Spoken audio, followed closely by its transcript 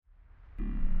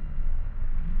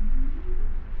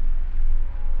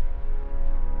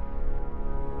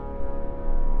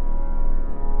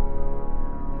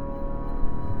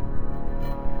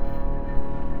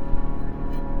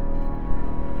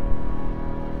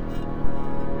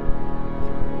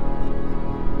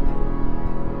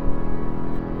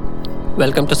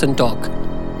Welcome to Sin Talk.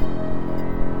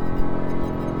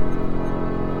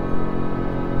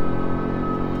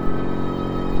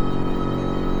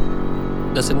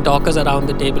 The Sin Talkers around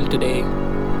the table today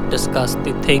discuss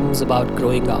the things about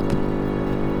growing up.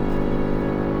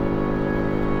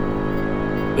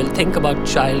 We'll think about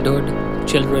childhood,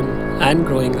 children, and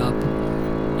growing up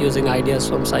using ideas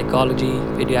from psychology,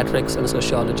 pediatrics, and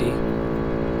sociology.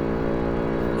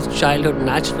 Is childhood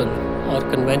natural or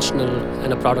conventional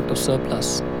and a product of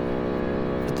surplus?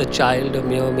 Is the child a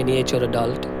mere miniature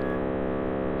adult?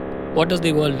 What does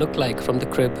the world look like from the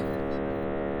crib?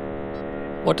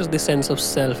 What is the sense of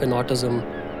self in autism?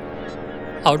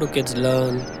 How do kids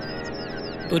learn?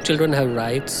 Do children have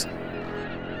rights?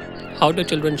 How do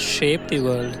children shape the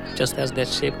world just as they're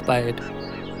shaped by it?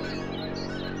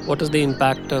 What is the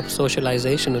impact of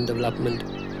socialization on development?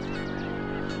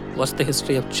 What's the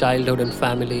history of childhood and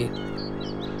family?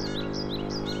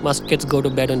 Must kids go to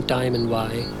bed on time and why?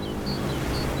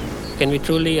 Can we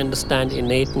truly understand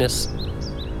innateness?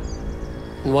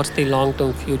 And what's the long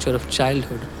term future of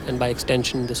childhood and by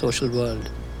extension the social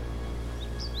world?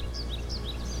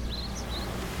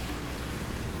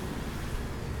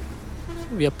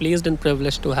 We are pleased and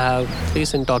privileged to have three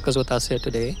Sin Talkers with us here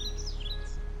today.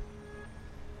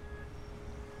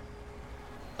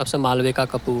 Professor Malvika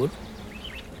Kapoor,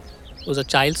 who's a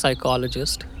child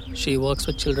psychologist. She works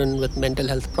with children with mental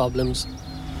health problems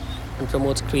and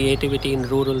promotes creativity in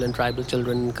rural and tribal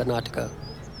children in Karnataka.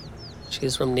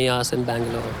 She's from NIAS in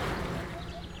Bangalore.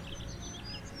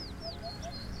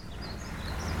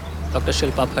 Dr.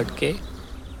 Shilpa Phadke,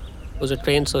 who's a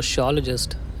trained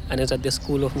sociologist and is at the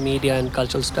School of Media and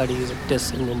Cultural Studies at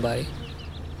TIS in Mumbai.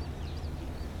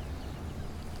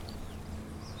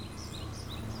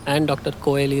 And Dr.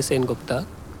 Koeli Sengupta,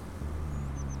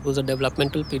 who's a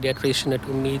developmental pediatrician at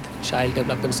Umeed Child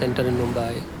Development Center in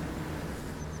Mumbai.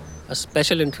 A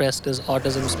special interest is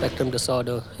autism spectrum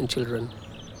disorder in children.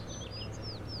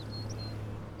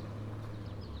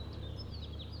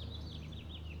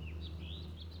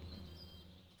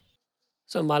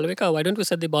 So, Malvika, why don't we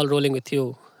set the ball rolling with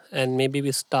you? And maybe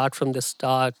we start from the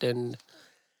start and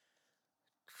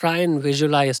try and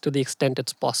visualize to the extent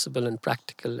it's possible and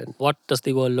practical. And what does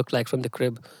the world look like from the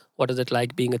crib? What is it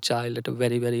like being a child at a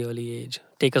very, very early age?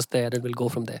 Take us there and we'll go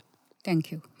from there.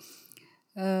 Thank you.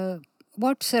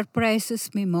 What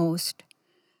surprises me most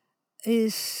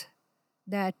is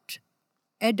that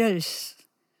adults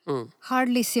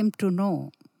hardly seem to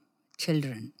know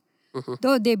children.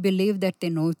 Though they believe that they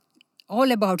know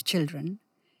all about children,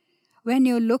 when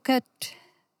you look at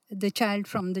the child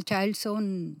from the child's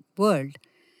own world,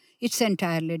 it's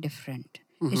entirely different.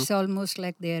 It's almost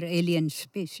like they're alien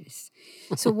species.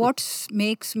 So what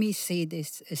makes me say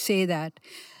that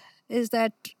is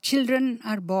that children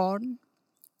are born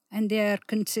and they are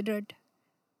considered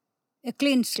a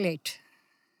clean slate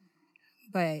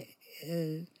by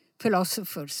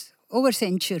philosophers over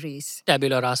centuries.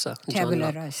 Tabula rasa. John Tabula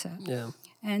Locke. rasa. Yeah.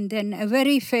 And then a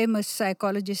very famous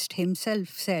psychologist himself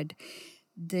said,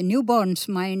 the newborn's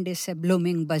mind is a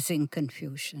blooming, buzzing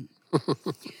confusion.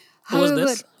 Who was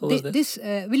this? Who was this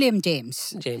William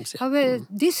James. James. Yeah. However,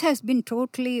 this has been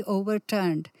totally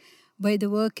overturned by the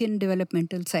work in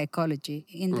developmental psychology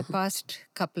in the past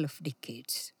couple of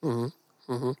decades.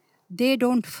 They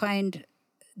don't find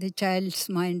the child's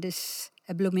mind is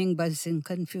a blooming, buzzing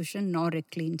confusion nor a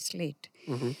clean slate.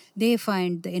 They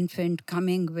find the infant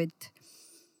coming with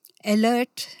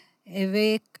alert,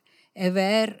 awake,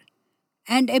 aware,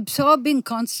 and absorbing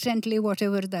constantly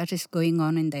whatever that is going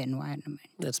on in the environment.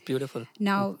 That's beautiful.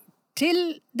 Now,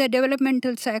 till the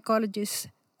developmental psychologists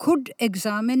could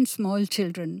examine small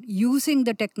children using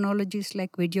the technologies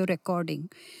like video recording,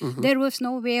 there was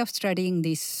no way of studying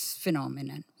this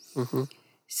phenomenon.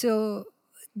 So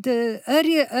the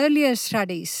earlier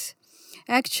studies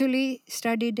actually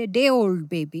studied a day-old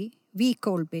baby,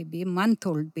 week-old baby,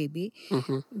 month-old baby,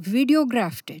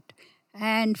 videographed it,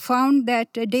 and found that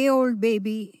a day-old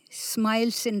baby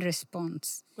smiles in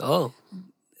response. Oh.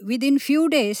 Within few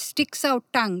days, sticks out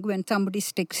tongue when somebody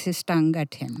sticks his tongue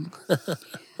at him.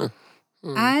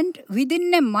 And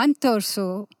within a month or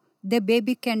so, the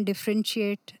baby can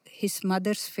differentiate his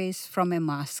mother's face from a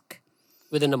mask.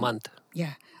 Within a month.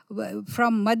 Yeah,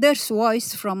 from mother's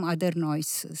voice from other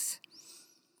noises.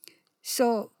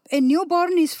 So a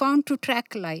newborn is found to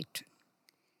track light.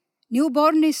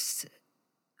 Newborn is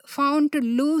found to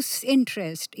lose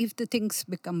interest if the things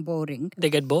become boring. They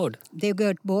get bored. They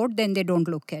get bored, then they don't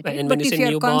look at Right, it. and But when you if say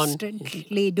you're newborn-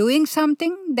 constantly doing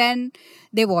something, then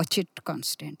they watch it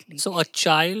constantly. So a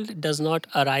child does not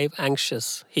arrive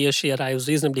anxious. He or she arrives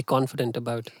reasonably confident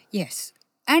about. Yes,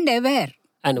 and aware.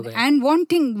 And aware. and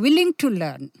willing to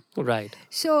learn. Right.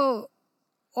 So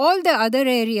all the other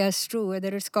areas too, whether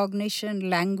it's cognition,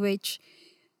 language,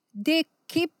 they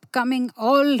keep coming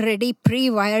already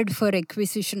pre-wired for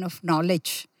acquisition of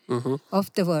knowledge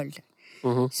of the world.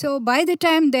 So by the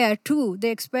time they are 2, the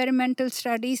experimental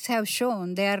studies have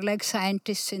shown they are like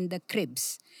scientists in the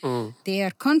cribs. They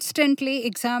are constantly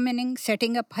examining,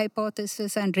 setting up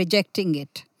hypotheses and rejecting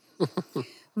it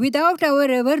without our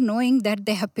ever knowing that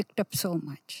they have picked up so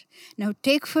much. Now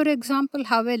take for example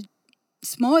how a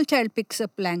small child picks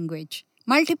up language,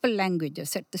 multiple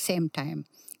languages at the same time,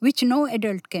 which no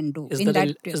adult can do. Is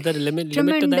there a limit to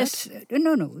that?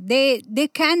 No. They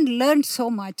can learn so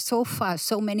much, so fast,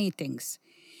 so many things.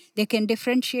 They can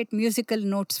differentiate musical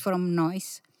notes from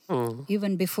noise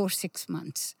even before 6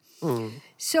 months.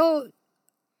 So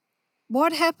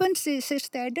what happens is it's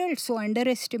the adults who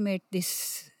underestimate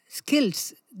these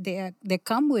skills they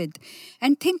come with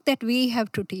and think that we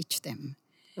have to teach them.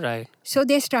 Right. So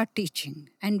they start teaching.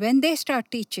 And when they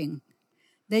start teaching,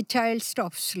 the child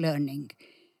stops learning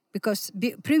because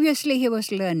previously he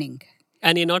was learning.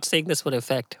 And you're not saying this for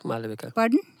effect, Malavika.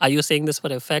 Pardon? Are you saying this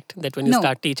for effect, that when you No.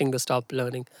 start teaching, they stop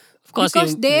learning? Of course,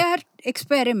 Because they are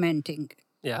experimenting,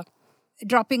 Yeah.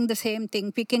 dropping the same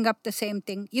thing, picking up the same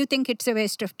thing. You think it's a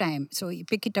waste of time, so you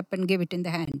pick it up and give it in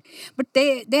the hand. But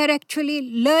they are actually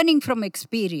learning from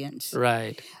experience.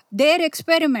 Right. Their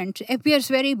experiment appears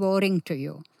very boring to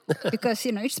you because,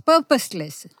 it's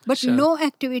purposeless. But Sure. no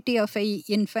activity of an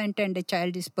infant and a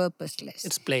child is purposeless.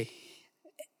 It's play.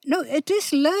 No, it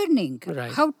is learning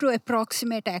Right. how to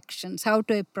approximate actions, how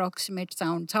to approximate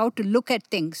sounds, how to look at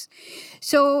things.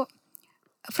 So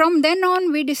from then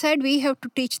on, we decide we have to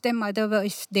teach them,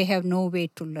 otherwise they have no way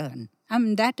to learn.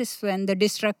 That is when the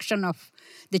destruction of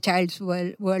the child's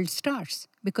world starts,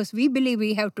 because we believe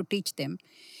we have to teach them.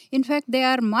 In fact, they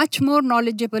are much more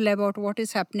knowledgeable about what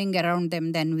is happening around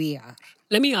them than we are.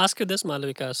 Let me ask you this,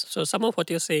 Malavika. So some of what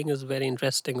you're saying is very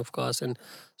interesting, of course, and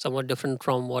somewhat different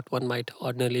from what one might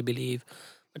ordinarily believe.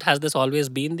 But has this always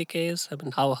been the case?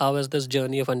 How has this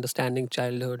journey of understanding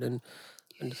childhood and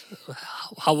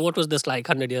what was this like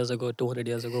 100 years ago, 200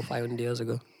 years ago, 500 years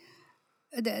ago?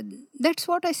 That's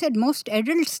what I said. Most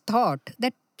adults thought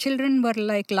that children were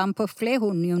like lump of clay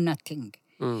who knew nothing.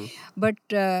 But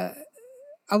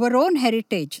our own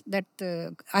heritage, that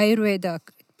Ayurveda,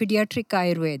 pediatric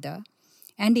Ayurveda,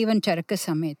 and even Charaka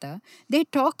Samhita, they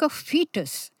talk of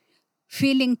fetus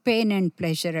feeling pain and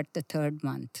pleasure at the 3rd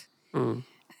month.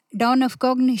 Dawn of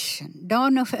cognition,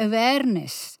 dawn of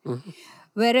awareness.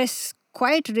 Whereas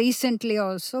quite recently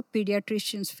also,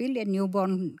 pediatricians feel a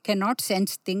newborn cannot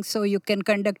sense things, so you can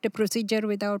conduct a procedure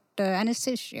without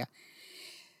anesthesia.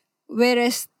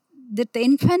 Whereas that the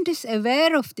infant is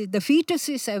aware of the fetus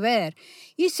is aware,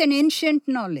 is an ancient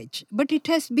knowledge, but it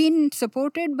has been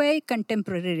supported by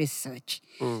contemporary research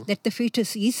that the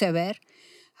fetus is aware,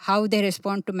 how they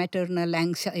respond to maternal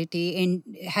anxiety and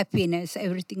happiness,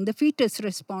 everything. The fetus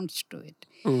responds to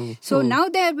it. So now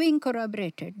they are being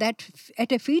corroborated that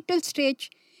at a fetal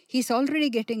stage, he's already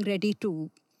getting ready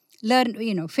to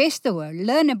learn, face the world,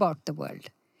 learn about the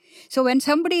world. So when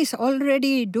somebody is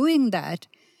already doing that,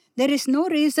 there is no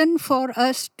reason for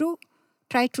us to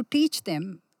try to teach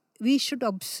them. We should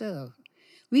observe,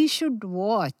 we should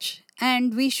watch,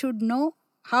 and we should know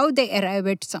how they arrive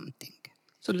at something.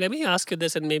 So let me ask you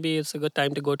this, and maybe it's a good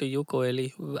time to go to you,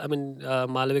 Koeli.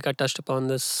 Malavika touched upon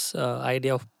this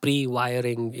idea of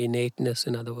pre-wiring, innateness,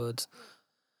 in other words.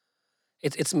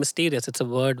 It's mysterious. It's a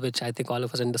word which I think all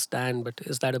of us understand, but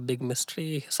is that a big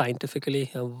mystery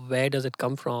scientifically? Where does it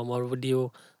come from? Or would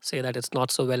you say that it's not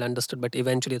so well understood, but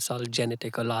eventually it's all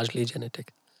genetic or largely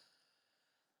genetic?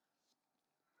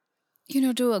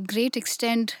 To a great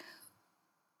extent,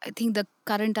 I think the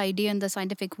current idea in the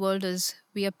scientific world is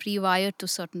we are pre-wired to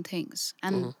certain things,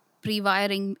 and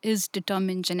pre-wiring is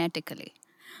determined genetically.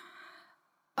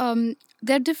 There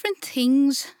are different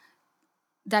things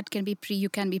that you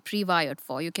can be pre-wired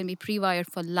for. You can be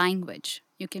pre-wired for language.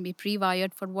 You can be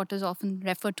pre-wired for what is often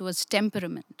referred to as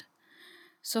temperament.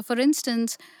 So, for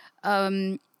instance,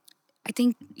 I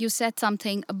think you said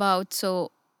something about,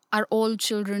 so are all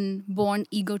children born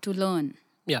eager to learn?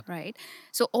 Yeah. Right?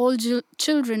 So all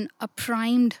children are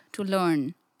primed to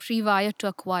learn, pre-wired to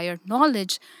acquire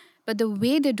knowledge, but the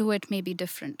way they do it may be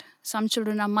different. Some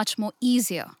children are much more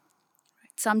easier.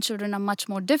 Some children are much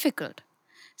more difficult.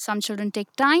 Some children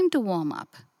take time to warm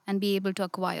up and be able to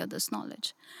acquire this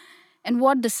knowledge. And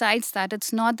what decides that?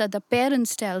 It's not that the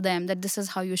parents tell them that this is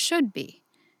how you should be,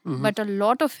 but a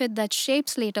lot of it that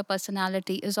shapes later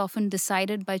personality is often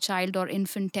decided by child or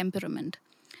infant temperament.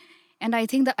 And I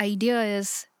think the idea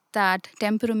is that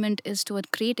temperament is to a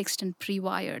great extent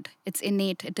pre-wired. It's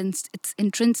innate. It's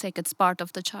intrinsic. It's part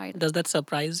of the child. Does that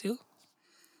surprise you?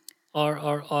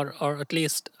 Or at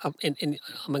least in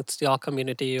amongst your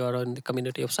community or in the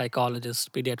community of psychologists,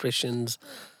 pediatricians,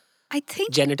 I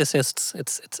think geneticists,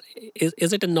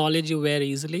 is it a knowledge you wear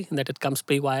easily that it comes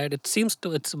pre-wired? It seems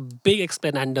to it's a big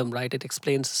explanandum, right? It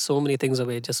explains so many things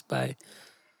away just by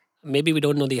maybe we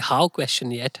don't know the how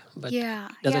question yet, but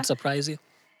does it surprise you?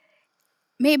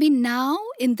 maybe now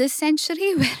in this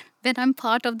century when I'm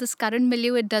part of this current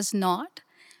milieu, it does not.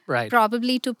 Right.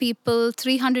 Probably to people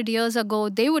 300 years ago,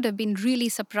 they would have been really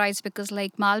surprised because,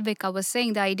 like Malvika was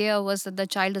saying, the idea was that the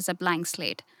child is a blank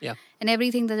slate. Yeah. And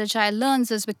everything that the child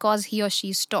learns is because he or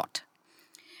she is taught.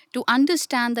 To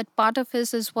understand that part of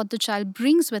his is what the child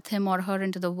brings with him or her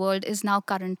into the world is now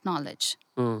current knowledge,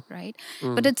 right?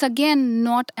 But it's again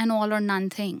not an all or none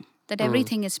thing, that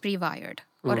everything is pre-wired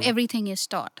or everything is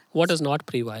taught. What is not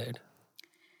pre-wired?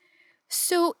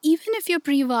 So even if you're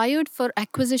pre-wired for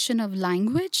acquisition of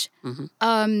language,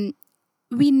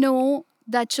 we know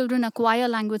that children acquire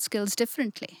language skills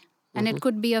differently. And it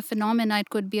could be a phenomena, it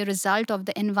could be a result of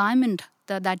the environment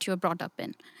that you're brought up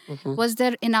in. Was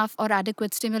there enough or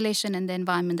adequate stimulation in the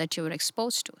environment that you were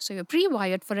exposed to? So you're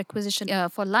pre-wired for acquisition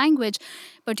for language,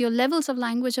 but your levels of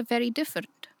language are very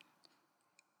different.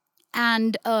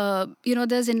 And,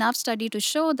 there's enough study to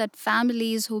show that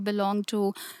families who belong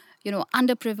to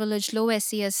underprivileged, low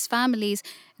SES families,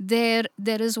 there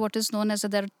is what is known as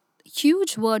a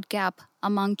huge word gap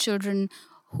among children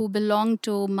who belong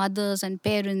to mothers and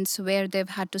parents where they've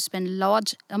had to spend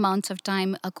large amounts of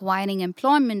time acquiring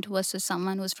employment versus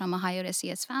someone who's from a higher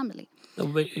SES family. A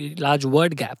very large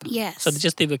word gap. Yes. So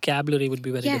just the vocabulary would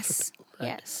be very different. Right.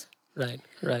 Yes.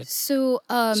 Right. So,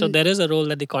 so there is a role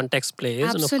that the context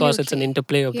plays, and of course it's an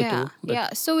interplay of the two.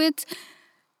 But So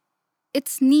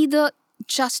it's neither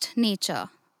just nature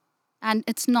and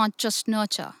it's not just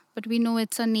nurture, but we know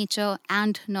it's a nature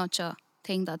and nurture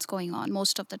thing that's going on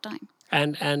most of the time.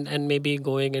 And maybe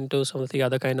going into some of the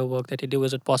other kind of work that you do,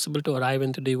 is it possible to arrive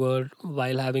into the world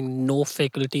while having no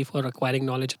faculty for acquiring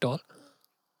knowledge at all?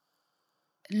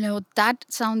 No, that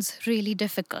sounds really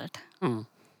difficult.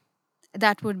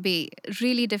 That would be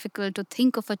really difficult to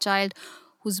think of a child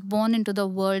who's born into the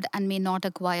world and may not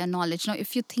acquire knowledge. Now,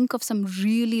 if you think of some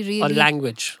really... Or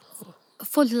language.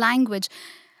 For language,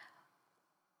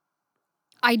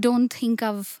 I don't think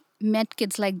I've met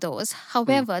kids like those.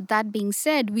 However, that being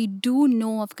said, we do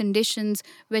know of conditions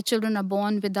where children are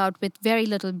born with very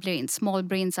little brain, small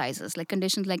brain sizes, like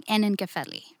conditions like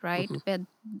anencephaly, right?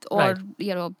 Or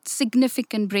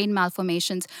significant brain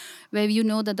malformations, where you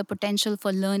know that the potential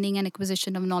for learning and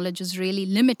acquisition of knowledge is really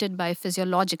limited by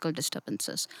physiological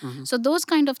disturbances. So those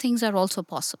kind of things are also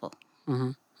possible.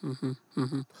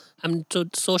 And so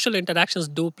social interactions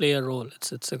do play a role.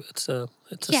 It's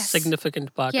a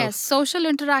significant part. Yes, social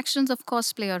interactions of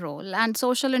course play a role, and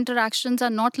social interactions are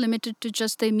not limited to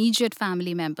just the immediate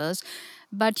family members,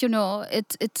 but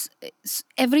it's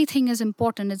everything is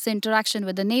important. It's the interaction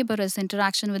with the neighbor, it's the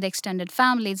interaction with the extended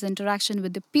family, it's the interaction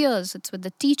with the peers, it's with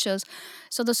the teachers.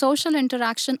 So the social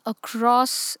interaction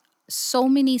across so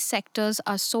many sectors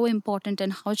are so important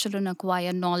in how children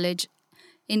acquire knowledge,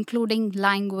 including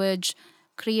language,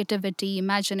 creativity,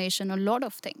 imagination, a lot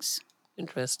of things.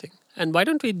 Interesting. And why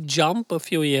don't we jump a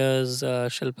few years,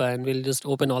 Shilpa, and we'll just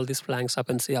open all these planks up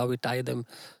and see how we tie them.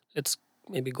 Let's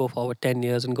maybe go forward 10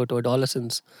 years and go to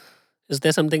adolescence. Is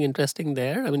there something interesting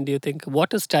there? I mean, do you think,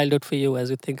 what is childhood for you as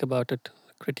you think about it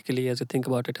critically, as you think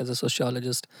about it as a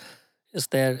sociologist? Is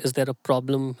there a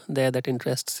problem there that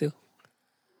interests you?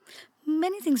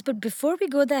 Many things, but before we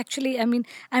go there, actually, I mean,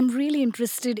 I'm really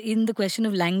interested in the question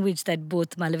of language that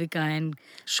both Malavika and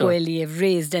Koeli have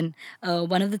raised. And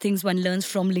one of the things one learns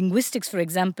from linguistics, for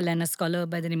example, and a scholar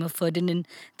by the name of Ferdinand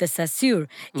de Saussure,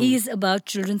 is about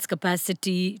children's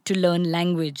capacity to learn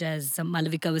language, as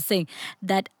Malavika was saying,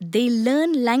 that they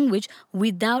learn language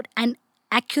without an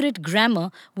accurate grammar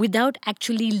without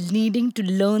actually needing to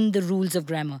learn the rules of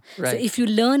grammar. Right. So if you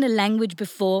learn a language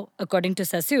before, according to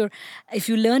Saussure, if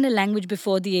you learn a language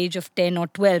before the age of 10 or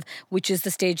 12, which is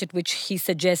the stage at which he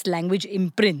suggests language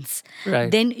imprints,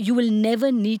 then you will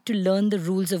never need to learn the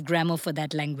rules of grammar for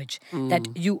that language. That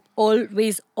you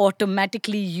always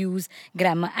automatically use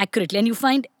grammar accurately. And you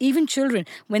find even children,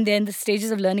 when they're in the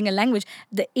stages of learning a language,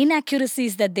 the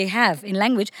inaccuracies that they have in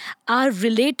language are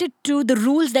related to the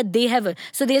rules that they have.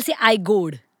 So they'll say, I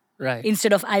goed. Right.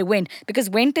 Instead of I went, because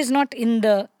went is not in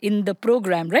the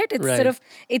program, right? It's sort of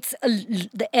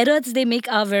the errors they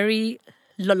make are very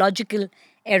logical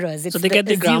errors. So they get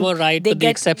the grammar right, but the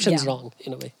exceptions yeah. wrong,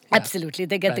 in a way. Absolutely.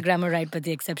 They get the Right. grammar right, but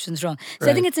the exceptions wrong. So I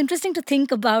Right. think it's interesting to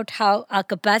think about how our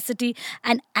capacity,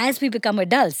 and as we become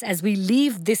adults, as we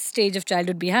leave this stage of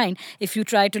childhood behind, if you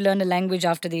try to learn a language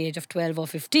after the age of 12 or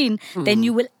 15, then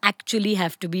you will actually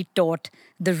have to be taught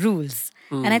the rules.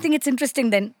 And I think it's interesting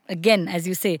then, again, as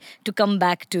you say, to come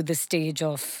back to the stage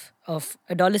of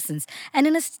adolescence. And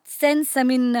in a sense, I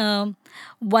mean,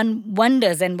 one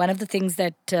wonders, and one of the things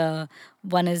that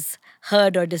one has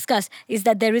heard or discussed is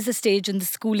that there is a stage in the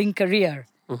schooling career.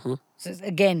 So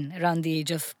again, around the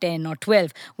age of 10 or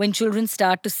 12, when children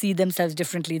start to see themselves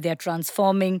differently, they're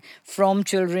transforming from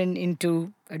children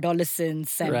into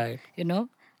adolescents. And, Right.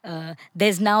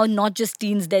 there's now not just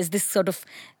teens, there's this sort of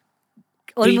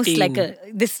almost like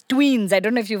this tweens. I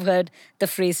don't know if you've heard the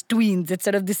phrase tweens. It's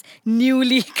sort of this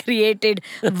newly created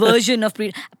version of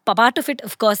part of it,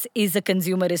 of course, is a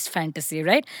consumerist fantasy,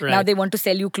 right? Now Right. they want to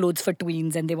sell you clothes for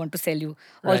tweens, and they want to sell you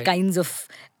all Right. kinds of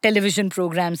television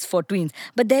programs for tweens.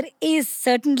 But there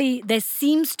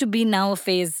seems to be now a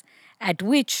phase at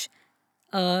which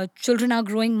children are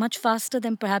growing much faster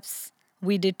than perhaps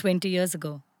we did 20 years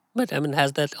ago. But I mean,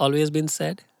 has that always been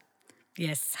said?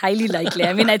 Yes, highly likely.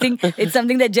 I mean, I think it's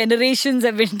something that generations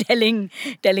have been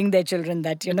telling their children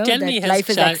that, Tell that me, life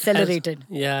is accelerated.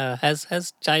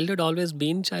 Has childhood always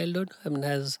been childhood? I mean,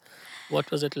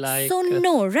 what was it like? So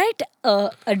no, right?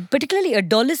 Particularly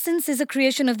adolescence is a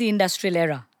creation of the industrial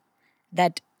era.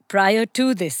 That prior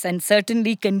to this, and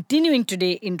certainly continuing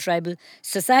today in tribal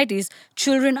societies,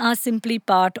 children are simply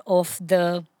part of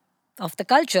the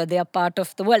culture. They are part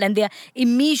of the world, and they are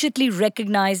immediately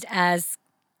recognized as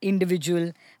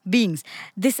individual beings.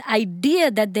 This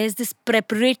idea that there's this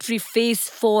preparatory phase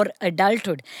for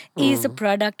adulthood is a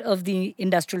product of the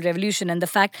Industrial Revolution, and the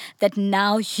fact that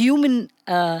now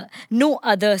no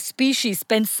other species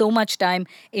spends so much time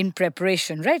in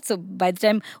preparation, right? So by the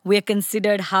time we're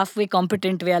considered halfway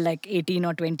competent, we are like 18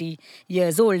 or 20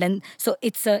 years old. And so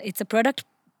it's a product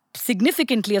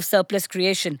significantly of surplus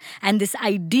creation, and this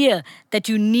idea that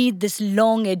you need this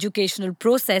long educational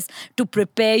process to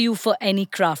prepare you for any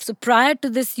craft. So prior to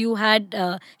this, you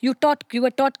were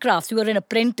taught crafts. You were an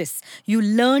apprentice. You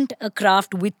learned a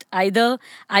craft with either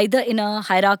in a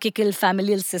hierarchical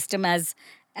familial system as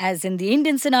in the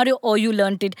Indian scenario, or you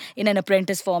learnt it in an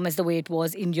apprentice form as the way it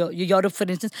was in Europe, for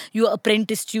instance. You were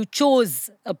apprenticed. You chose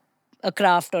a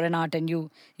craft or an art, and you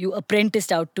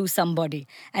apprenticed out to somebody,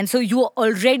 and so you are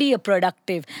already a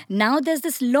productive. Now there's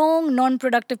this long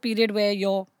non-productive period where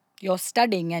you're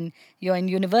studying and you're in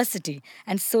university,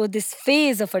 and so this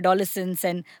phase of adolescence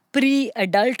and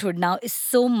pre-adulthood now is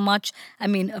so much, I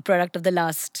mean, a product of the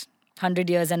last 100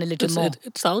 years and a little more.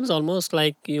 It sounds almost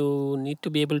like you need to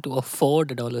be able to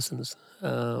afford adolescence.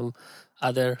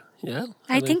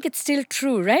 I think it's still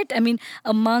true, right? I mean,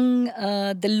 among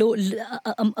the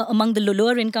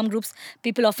lower income groups,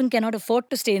 people often cannot afford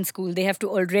to stay in school. They have to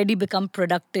already become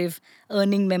productive,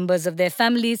 earning members of their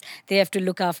families. They have to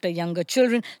look after younger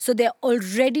children. So they're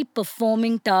already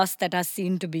performing tasks that are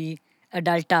seen to be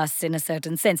adult tasks in a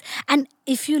certain sense. And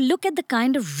if you look at the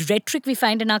kind of rhetoric we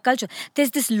find in our culture,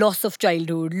 there's this loss of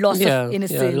childhood, loss of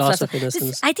innocence. Loss of innocence.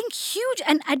 This, I think, huge.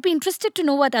 And I'd be interested to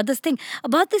know what others think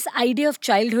about this idea of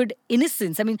childhood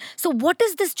innocence. I mean, so what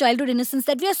is this childhood innocence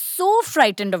that we are so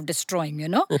frightened of destroying,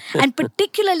 And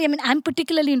particularly, I mean, I'm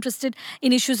particularly interested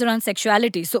in issues around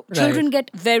sexuality. So children get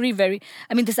very, very,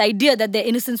 I mean, this idea that their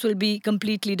innocence will be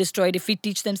completely destroyed if we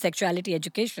teach them sexuality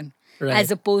education. Right. As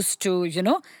opposed to,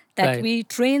 that we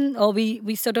train, or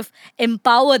we sort of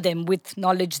empower them with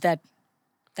knowledge that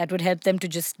would help them to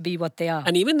just be what they are.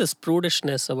 And even this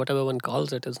prudishness, or whatever one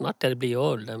calls it, is not terribly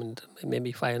old. I mean,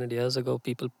 maybe 500 years ago,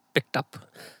 people picked up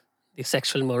the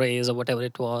sexual mores or whatever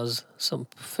it was some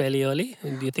fairly early.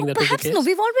 Do you think that Perhaps was the case? no.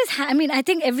 We've always I mean, I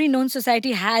think every known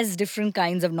society has different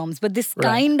kinds of norms, but this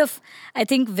kind of, I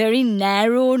think, very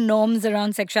narrow norms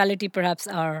around sexuality perhaps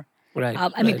are. Right.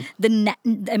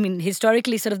 I mean,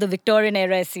 historically, sort of the Victorian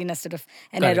era is seen as sort of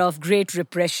an era of great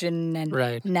repression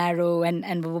and narrow.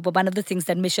 And one of the things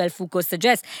that Michel Foucault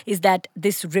suggests is that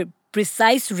this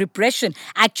precise repression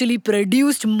actually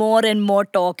produced more and more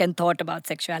talk and thought about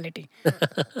sexuality.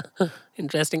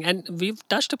 Interesting. And we've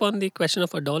touched upon the question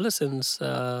of adolescence,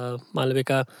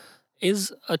 Malavika.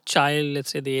 Is a child,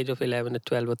 let's say the age of 11 or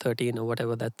 12 or 13 or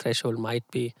whatever that threshold might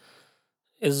be,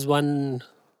 is one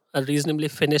a reasonably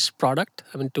finished product?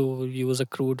 I mean, to use a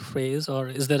crude phrase, or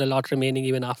is there a lot remaining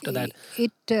even after that?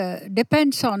 It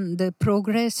depends on the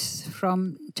progress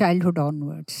from childhood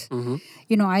onwards.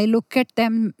 I look at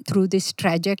them through this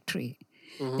trajectory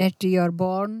that you're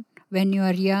born when you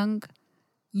are young.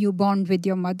 you bond with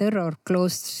your mother or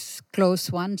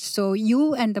close ones. So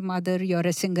you and the mother, you're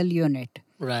a single unit.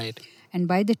 Right. And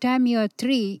by the time you're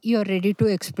 3, you're ready to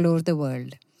explore the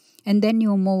world. And then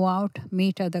you move out,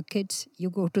 meet other kids, you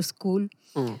go to school.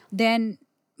 Then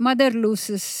mother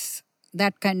loses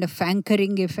that kind of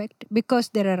anchoring effect because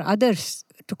there are others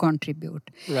to contribute.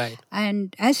 Right.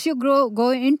 And as you go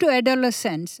into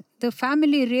adolescence, the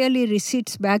family really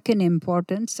recedes back in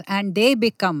importance, and they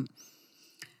become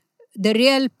the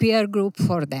real peer group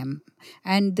for them.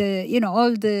 And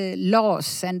all the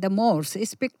laws and the mores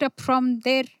is picked up from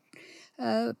their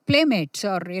playmates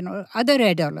or other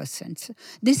adolescents.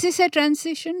 This is a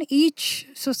transition each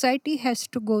society has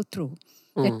to go through.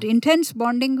 That intense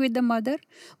bonding with the mother,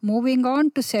 moving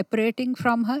on to separating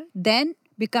from her, then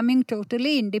becoming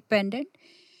totally independent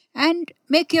and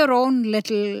make your own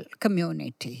little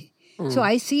community. So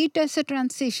I see it as a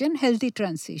transition, healthy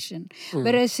transition.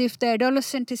 Whereas if the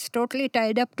adolescent is totally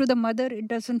tied up to the mother, it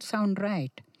doesn't sound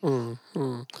right.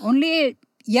 Only a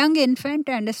young infant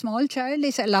and a small child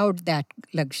is allowed that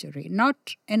luxury, not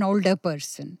an older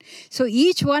person. So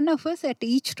each one of us at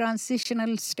each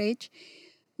transitional stage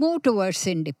move towards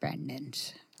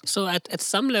independence. So at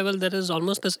some level, there is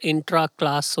almost this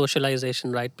intra-class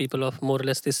socialization, right? People of more or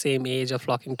less the same age are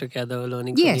flocking together,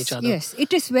 learning from each other. Yes,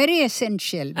 it is very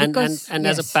essential. Because, And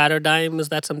as a paradigm, is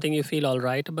that something you feel all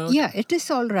right about? Yeah, it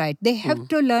is all right. They have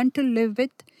to learn to live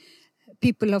with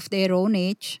people of their own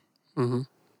age,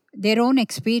 their own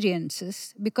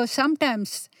experiences, because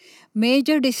sometimes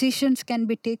major decisions can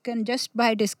be taken just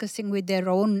by discussing with their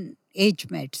own age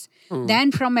mates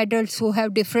than from adults who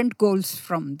have different goals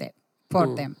from them.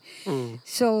 For them.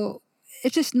 So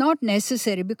it is not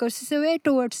necessary because it's a way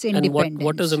towards independence. And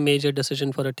what is a major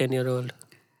decision for a 10-year-old?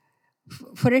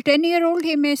 For a 10-year-old,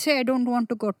 he may say, I don't want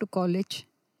to go to college.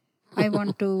 I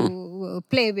want to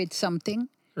play with something.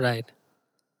 Right.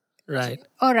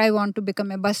 Or I want to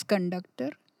become a bus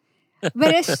conductor.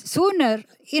 Whereas sooner,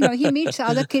 he meets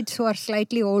other kids who are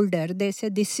slightly older. They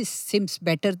say, seems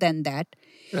better than that.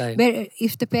 Right. Where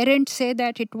if the parents say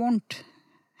that, it won't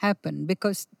happen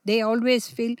because they always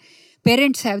feel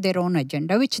parents have their own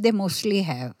agenda, which they mostly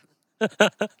have.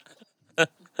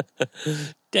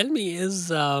 Tell me,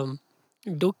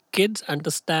 do kids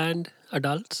understand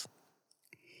adults?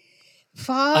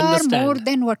 Far more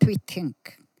than what we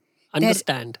think.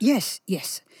 Understand? Yes.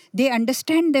 They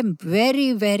understand them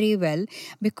very, very well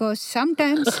because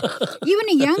sometimes even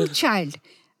a young child,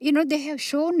 they have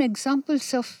shown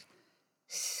examples of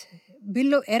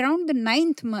around the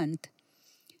 9th month,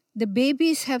 the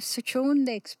babies have shown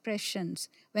the expressions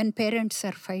when parents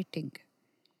are fighting.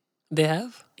 They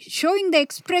have? Showing the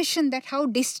expression that how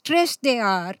distressed they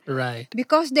are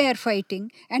because they are fighting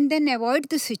and then avoid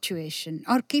the situation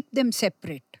or keep them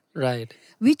separate. Right.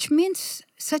 Which means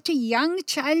such a young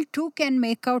child too can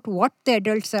make out what the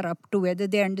adults are up to, whether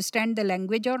they understand the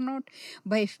language or not.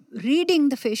 By reading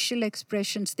the facial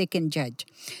expressions, they can judge.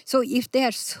 So if they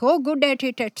are so good at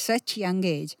it at such young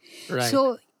age,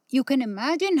 so you can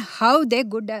imagine how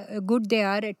good they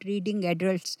are at reading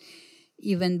adults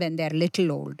even when they are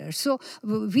little older. So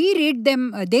we read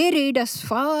them, they read us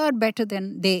far better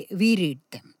than we read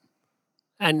them.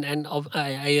 And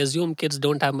I assume kids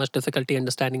don't have much difficulty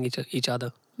understanding each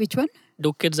other. Which one?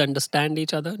 Do kids understand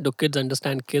each other? Do kids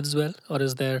understand kids well? Or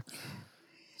is there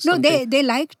something? No, they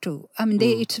like to. I mean,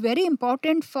 it's very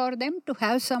important for them to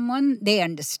have someone they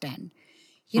understand.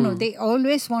 They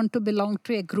always want to belong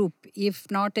to a group. If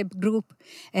not a group,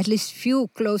 at least few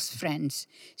close friends.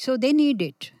 So they need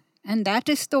it. And that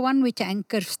is the one which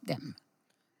anchors them.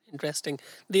 Interesting.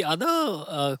 The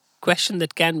other question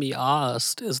that can be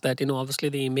asked is that, obviously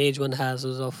the image one has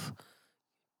is of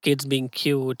kids being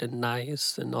cute and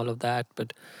nice and all of that.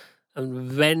 But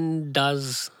when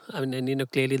does,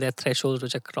 clearly there are thresholds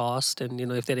which are crossed. And,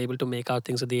 if they're able to make out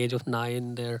things at the age of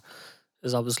 9, there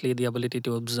is obviously the ability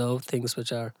to observe things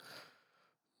which are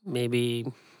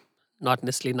maybe not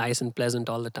necessarily nice and pleasant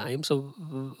all the time. So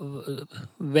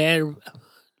where,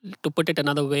 to put it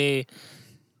another way,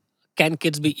 can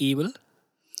kids be evil?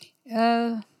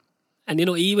 And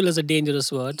evil is a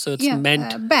dangerous word, so it's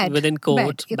meant bad, within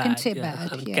quotes. Bad. You can say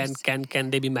bad. Yes. Can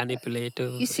they be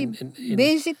manipulative? You see,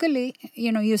 basically,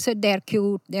 you said they are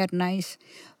cute, they are nice.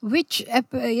 Which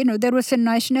there was a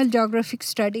National Geographic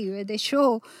study where they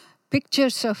show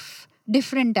pictures of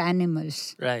different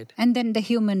animals, right, and then the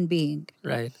human being,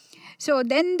 right. So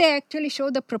then they actually show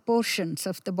the proportions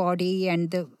of the body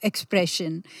and the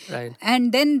expression, right,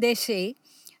 and then they say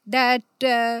that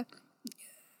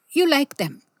you like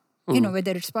them.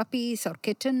 Whether it's puppies or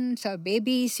kittens or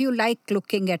babies, you like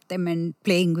looking at them and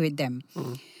playing with them.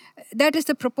 that is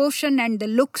the proportion and the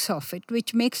looks of it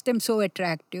which makes them so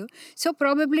attractive. So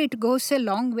probably it goes a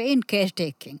long way in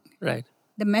caretaking. Right.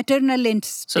 The maternal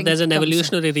instinct. So there's an comes in.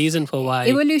 evolutionary reason for why.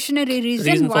 Evolutionary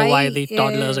reason for why the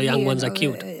toddlers or young ones are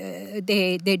cute.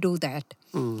 They do that.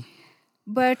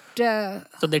 But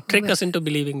So they trick us into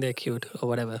believing they're cute or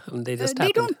whatever. They just they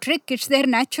happen. don't trick. It's their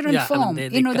natural Yeah, I mean, form.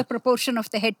 they The proportion of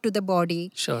the head to the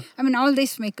body. Sure. I mean, all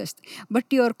this make us. But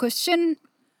your question,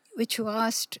 which you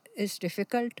asked, is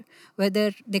difficult.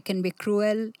 Whether they can be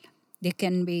cruel, they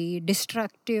can be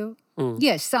destructive.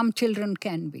 Yes, some children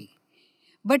can be.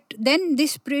 But then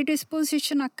this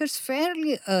predisposition occurs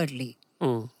fairly early.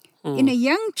 In a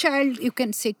young child, you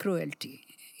can see cruelty.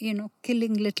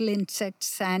 Killing little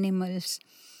insects, animals,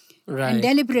 Right. and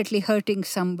deliberately hurting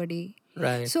somebody.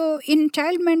 Right. So in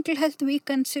child mental health, we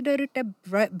consider it a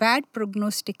bad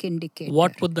prognostic indicator.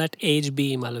 What would that age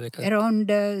be, Malavika?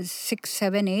 Around 6,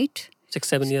 7, 8. 6,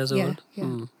 7 years Yeah, old?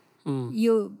 yeah. Hmm.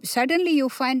 You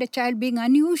find a child being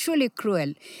unusually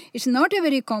cruel. It's not a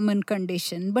very common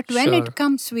condition, but when Sure. it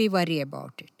comes, we worry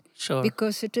about it Sure.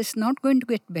 because it is not going to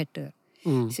get better.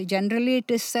 So generally,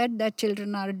 it is said that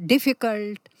children are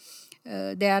difficult,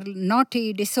 they are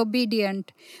naughty,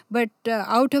 disobedient, but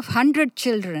out of 100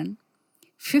 children,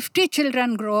 50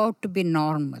 children grow out to be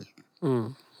normal.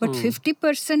 But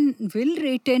 50% will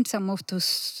retain some of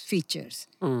those features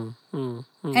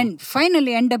and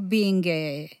finally end up being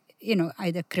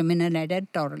either criminal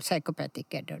adult or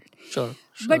psychopathic adult. Sure.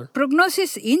 But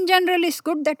prognosis in general is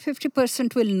good that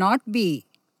 50% will not be,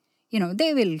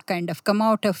 they will kind of come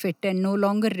out of it and no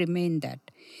longer remain that.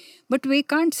 But we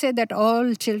can't say that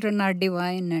all children are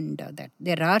divine and that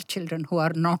there are children who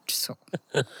are not so.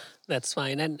 That's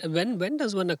fine. And when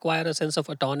does one acquire a sense of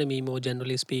autonomy, more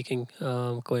generally speaking,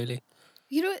 Koeli?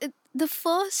 The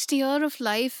first year of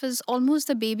life is almost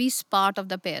the baby's part of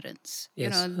the parents.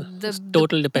 Yes.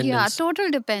 Total dependence. Yeah,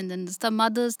 total dependence. The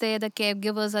mother's there, the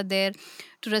caregivers are there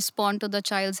to respond to the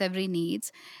child's every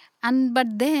needs.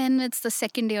 But then it's the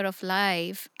second year of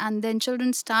life, and then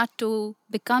children start to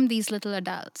become these little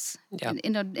adults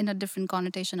in a different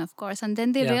connotation, of course. And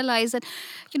then they realize that,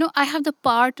 I have the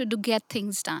power to get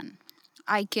things done.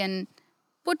 I can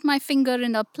put my finger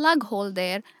in a plug hole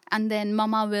there, and then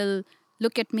mama will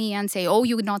look at me and say, oh,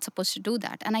 you're not supposed to do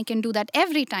that. And I can do that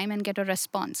every time and get a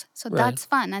response. So that's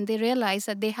fun. And they realize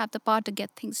that they have the power to get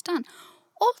things done.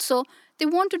 Also, they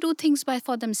want to do things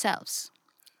for themselves.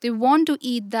 They want to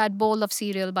eat that bowl of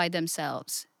cereal by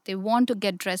themselves. They want to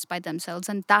get dressed by themselves,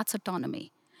 and that's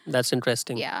autonomy. That's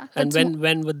interesting. Yeah. And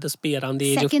when would this be? Around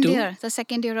the age of 2? The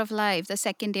second year of life, the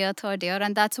second year, third year,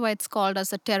 and that's why it's called as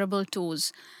the terrible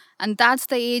twos. And that's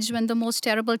the age when the most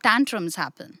terrible tantrums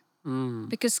happen.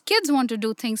 Because kids want to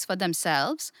do things for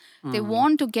themselves. They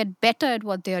want to get better at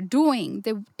what they are doing.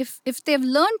 If they've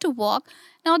learned to walk,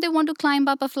 now they want to climb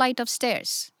up a flight of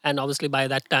stairs. And obviously by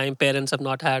that time, parents have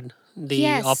not had the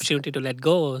opportunity to let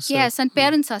go. So. Yes, and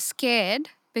parents are scared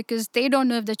because they don't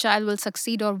know if the child will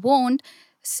succeed or won't.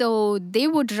 So they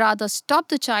would rather stop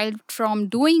the child from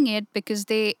doing it because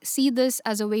they see this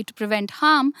as a way to prevent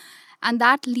harm. And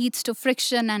that leads to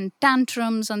friction and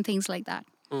tantrums and things like that.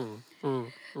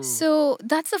 So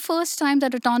that's the first time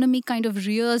that autonomy kind of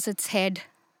rears its head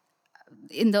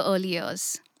in the early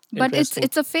years. But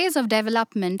it's a phase of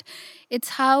development. It's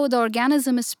how the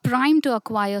organism is primed to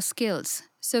acquire skills.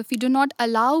 So if you do not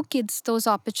allow kids those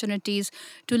opportunities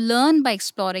to learn by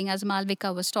exploring, as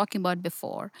Malvika was talking about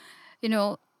before,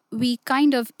 we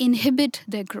kind of inhibit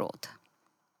their growth.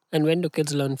 And when do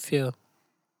kids learn fear?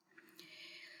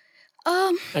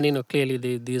 And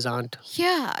clearly these aren't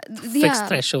fixed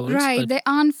thresholds. Right, they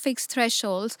aren't fixed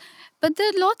thresholds. But there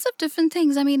are lots of different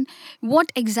things. I mean,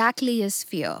 what exactly is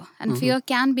fear? And fear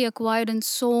can be acquired in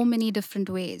so many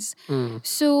different ways.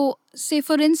 So, say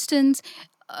for instance,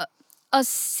 a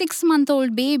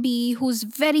 6-month-old baby who's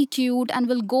very cute and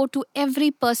will go to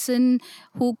every person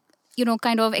who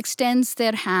kind of extends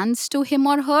their hands to him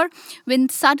or her, when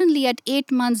suddenly at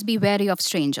 8 months be wary of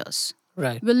strangers.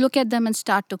 Right. Will look at them and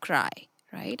start to cry,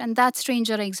 right? And that's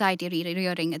stranger anxiety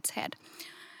rearing its head.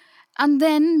 And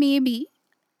then maybe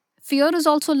fear is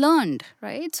also learned,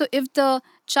 right? So if the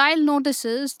child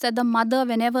notices that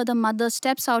whenever the mother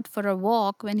steps out for a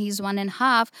walk when he's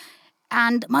 1.5,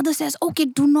 and mother says, okay,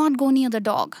 do not go near the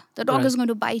dog. The dog is going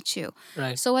to bite you.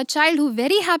 Right. So a child who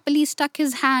very happily stuck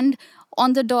his hand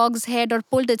on the dog's head or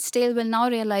pulled its tail will now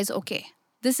realize, okay,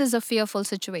 this is a fearful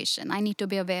situation. I need to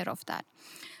be aware of that.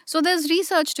 So there's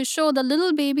research to show the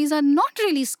little babies are not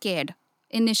really scared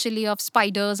initially of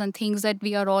spiders and things that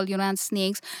we are all, and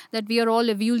snakes, that we are all,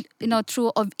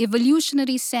 through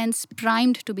evolutionary sense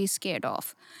primed to be scared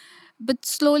of. but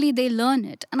slowly they learn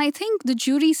it. And I think the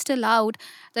jury's still out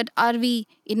that are we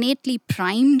innately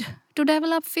primed to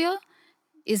develop fear?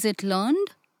 Is it learned?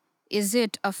 Is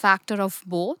it a factor of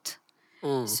both?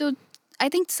 So I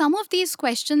think some of these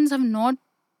questions have not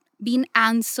been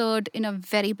answered in a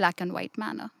very black and white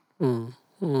manner. Mm,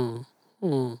 mm,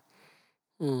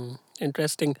 mm,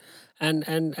 Interesting. And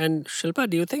Shilpa,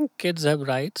 do you think kids have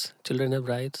rights? Children have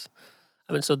rights?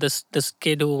 I mean, so this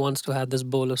kid who wants to have this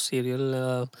bowl of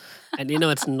cereal, and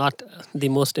it's not the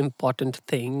most important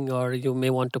thing, or you may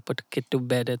want to put a kid to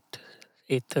bed at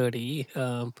 8:30.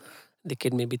 The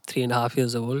kid may be 3.5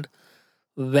 years old.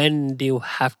 When do you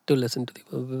have to listen to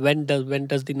the? When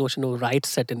does the notion of rights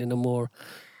set in a more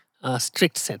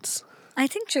strict sense? I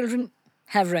think children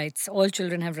have rights. All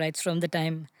children have rights from the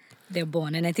time they're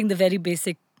born. And I think the very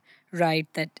basic right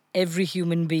that every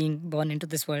human being born into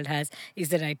this world has is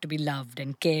the right to be loved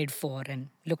and cared for and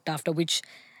looked after, which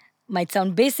might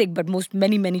sound basic, but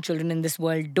many children in this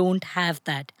world don't have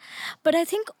that. But I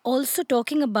think also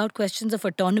talking about questions of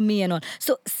autonomy and all.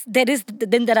 So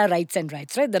then there are rights and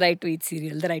rights, right? The right to eat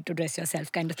cereal, the right to dress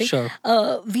yourself, kind of thing. Sure.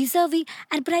 Vis-a-vis,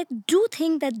 but I do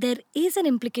think that there is an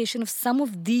implication of some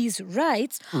of these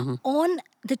rights on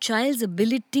the child's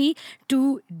ability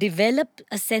to develop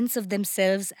a sense of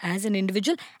themselves as an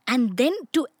individual and then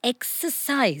to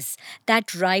exercise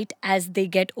that right as they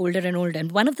get older and older.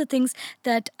 And one of the things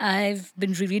that I've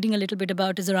been reading a little bit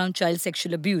about is around child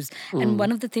sexual abuse. And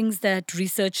one of the things that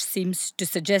research seems to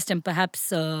suggest, and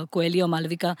perhaps Koeli or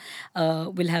Malavika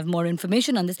will have more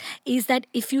information on this, is that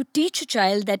if you teach a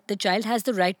child that the child has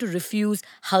the right to refuse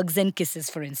hugs and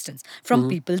kisses, for instance, from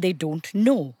people they don't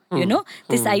know,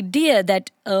 this idea that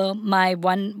my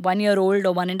 1-year-old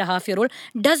or 1.5-year-old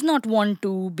does not want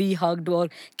to be hugged or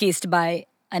kissed by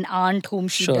an aunt whom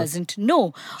she Sure. doesn't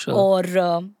know,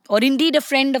 Sure. or indeed a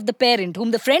friend of the parent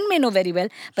whom the friend may know very well,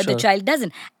 but the Sure. child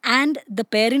doesn't. And the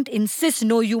parent insists,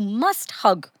 no, you must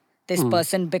hug this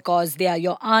person because they are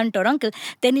your aunt or uncle,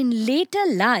 then in later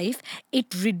life,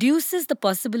 it reduces the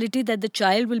possibility that the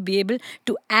child will be able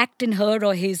to act in her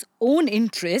or his own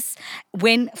interests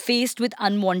when faced with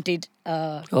unwanted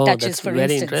Oh, touches, that's for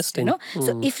very instance. interesting.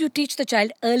 So if you teach the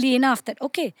child early enough that,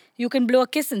 okay, you can blow a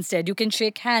kiss instead, you can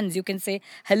shake hands, you can say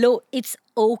hello, it's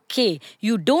okay.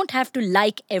 You don't have to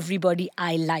like everybody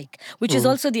I like, which is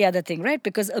also the other thing, right?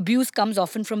 Because abuse comes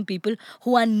often from people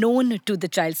who are known to the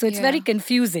child. So it's Yeah. very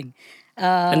confusing.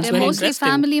 And it's They're very mostly interesting.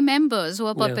 family members who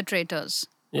are Yeah. perpetrators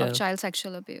Yeah. of child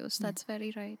sexual abuse. That's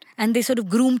very right. And they sort of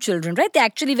groom children, right? They're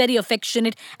actually very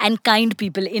affectionate and kind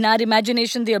people. In our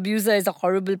imagination, the abuser is a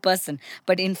horrible person.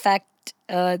 But in fact,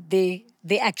 they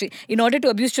actually, in order to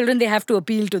abuse children, they have to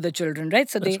appeal to the children, right?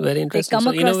 So That's they, very they interesting. come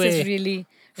So in a across as way- really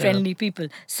friendly people.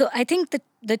 So I think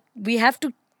that we have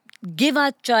to give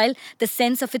our child the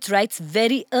sense of its rights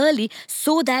very early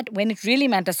so that when it really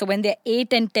matters, so when they're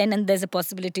 8 and 10 and there's a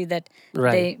possibility that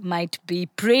Right. they might be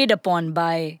preyed upon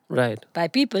by Right.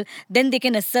 people, then they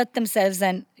can assert themselves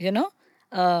and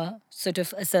sort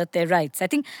of assert their rights. I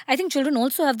think children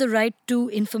also have the right to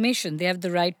information. They have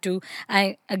the right to,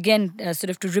 sort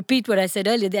of to repeat what I said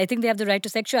earlier, I think they have the right to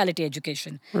sexuality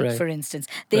education, Right. for instance.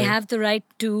 They Right. have the right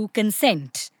to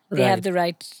consent. They Right. have the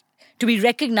right to be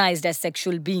recognized as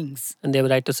sexual beings. And they have a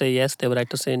right to say yes, they have a right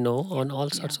to say no on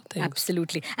all sorts of things.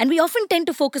 Absolutely. And we often tend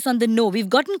to focus on the no. We've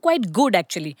gotten quite good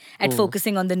actually at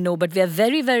focusing on the no, but we are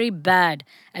very, very bad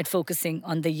at focusing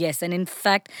on the yes. And in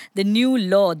fact, the new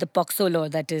law, the POCSO law,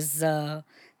 that is the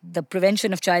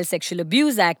Prevention of Child Sexual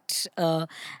Abuse Act,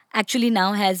 actually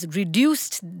now has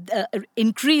increased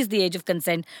the age of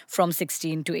consent from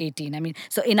 16 to 18. I mean,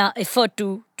 so in our effort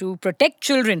to protect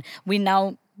children, we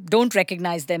now don't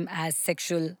recognize them as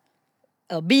sexual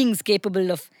beings capable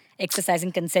of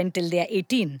exercising consent till they are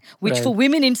 18, which Right. for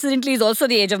women, incidentally, is also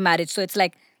the age of marriage. So it's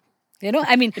like,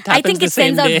 I mean, I happens think the it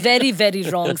sends same out day. very, very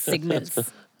wrong signals.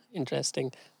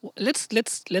 Interesting. Let's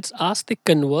ask the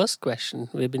converse question.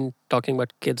 We've been talking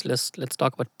about kids. Let's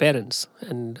talk about parents,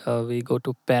 and we go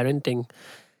to parenting.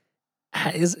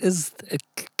 Is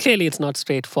clearly it's not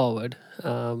straightforward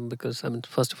because I mean,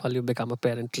 first of all, you become a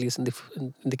parent, at least in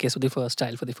the case of the first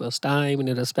child for the first time, and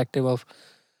irrespective of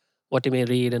what you may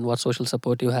read and what social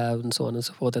support you have, and so on and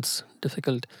so forth. It's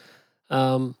difficult.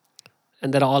 And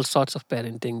there are all sorts of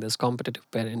parenting. There's competitive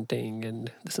parenting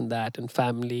and this and that, and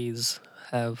families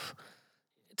have.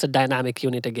 It's a dynamic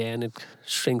unit again. It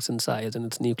shrinks in size and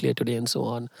it's nuclear today, and so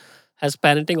on. Has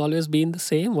parenting always been the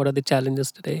same? What are the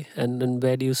challenges today, and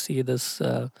where do you see this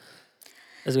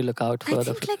as we look out I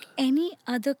further. think like any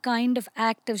other kind of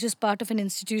act of just part of an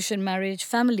institution, marriage,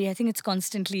 family, I think it's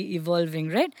constantly evolving,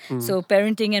 right? So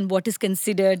parenting and what is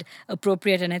considered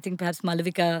appropriate, and I think perhaps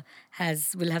Malavika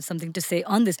will have something to say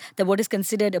on this, that what is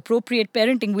considered appropriate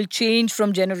parenting will change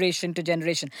from generation to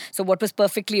generation. So what was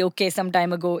perfectly okay some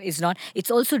time ago is not.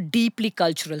 It's also deeply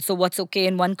cultural. So what's okay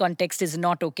in one context is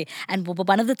not okay. And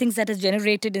one of the things that has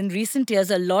generated in recent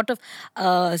years a lot of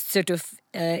sort of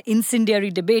incendiary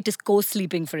debate is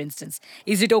co-sleeping, for instance.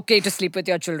 Is it okay to sleep with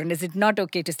your children? Is it not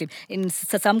okay to sleep? In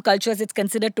some cultures, it's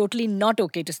considered totally not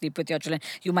okay to sleep with your children.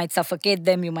 You might suffocate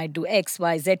them, you might do X,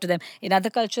 Y, Z to them. In other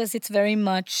cultures, it's very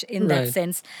much, in that Right.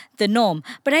 sense, the norm.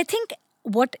 But I think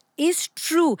what is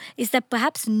true is that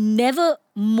perhaps never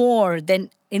more than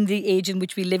in the age in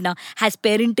which we live now has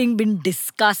parenting been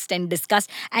discussed.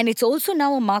 And it's also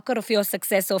now a marker of your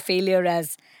success or failure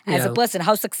as a Yeah. person.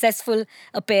 How successful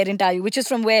a parent are you? Which is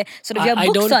from where sort of you have I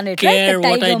books don't on it, right? care The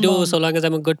what I Tiger do Mom. so long as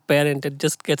I'm a good parent. It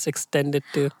just gets extended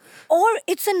to. Or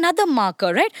it's another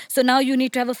marker, right? So now you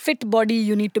need to have a fit body,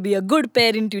 you need to be a good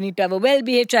parent, you need to have a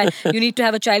well-behaved child, you need to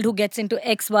have a child who gets into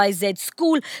XYZ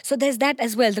school. So there's that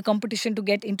as well, the competition to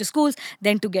get into schools,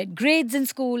 then to get grades in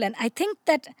school. And I think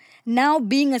that now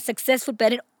being a successful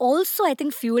parent also, I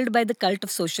think, fueled by the cult of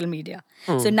social media.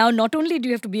 So now not only do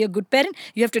you have to be a good parent,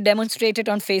 you have to demonstrate it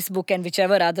on Facebook and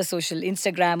whichever other social,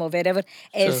 Instagram or wherever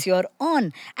else you're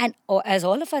on. And as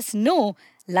all of us know,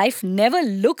 life never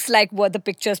looks like what the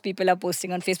pictures people are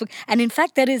posting on Facebook. And in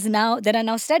fact, there are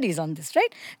now studies on this,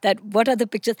 right? That what are the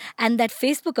pictures, and that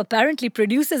Facebook apparently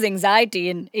produces anxiety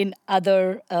in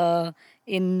other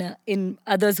in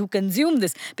others who consume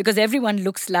this, because everyone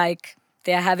looks like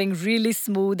they are having really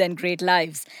smooth and great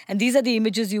lives. And these are the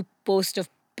images you post of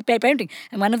parenting.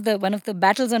 And one of the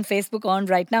battles on Facebook on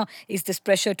right now is this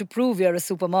pressure to prove you're a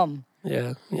super mom.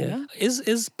 Yeah.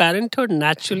 Is parenthood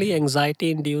naturally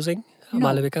anxiety inducing, No,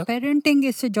 Malavika? parenting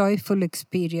is a joyful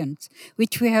experience,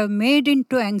 which we have made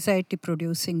into anxiety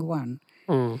producing one.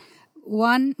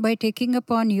 One, by taking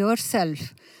upon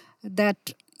yourself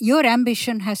that your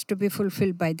ambition has to be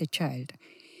fulfilled by the child.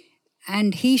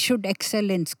 And he should excel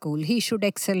in school. He should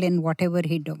excel in whatever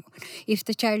he does. If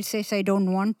the child says, I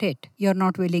don't want it, you're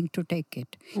not willing to take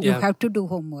it. You Yeah. have to do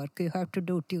homework. You have to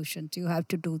do tuitions. You have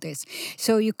to do this.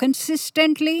 So you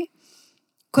consistently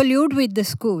collude with the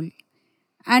school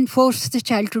and force the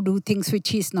child to do things which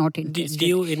he's not interested. Do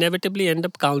you inevitably end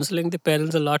up counseling the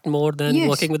parents a lot more than Yes,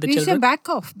 working with the we say children?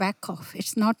 back off.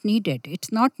 It's not needed.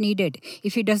 It's not needed.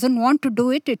 If he doesn't want to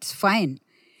do it, it's fine.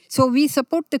 So we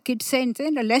support the kids saying,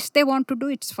 unless they want to do,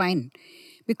 it's fine.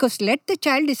 Because let the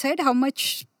child decide how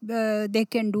much they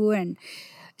can do. And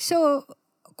so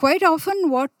quite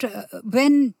often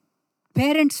when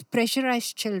parents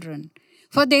pressurize children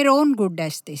for their own good,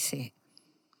 as they say,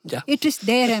 Yeah. it is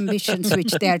their ambitions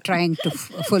which they are trying to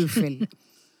fulfill.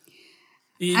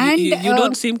 You And,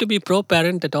 don't seem to be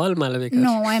pro-parent at all, Malavika.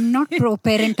 No, I'm not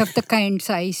pro-parent of the kinds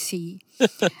I see.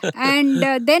 And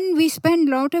then we spend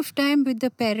a lot of time with the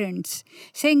parents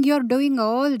saying, you're doing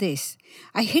all this.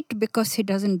 I hit because he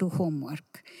doesn't do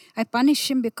homework. I punish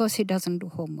him because he doesn't do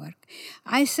homework.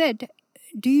 I said,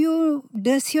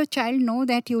 does your child know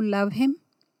that you love him?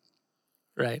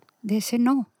 Right. They say,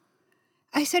 no.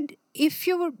 I said,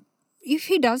 if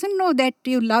he doesn't know that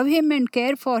you love him and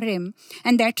care for him,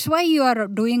 and that's why you are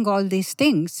doing all these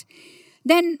things,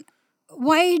 then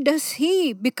why does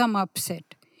he become upset?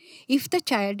 If the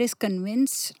child is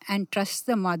convinced and trusts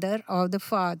the mother or the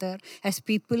father as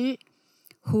people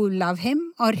who love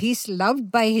him, or he's loved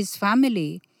by his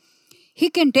family, he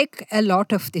can take a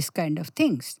lot of this kind of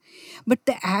things. But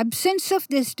the absence of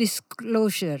this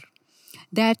disclosure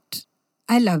that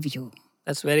I love you.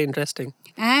 That's very interesting.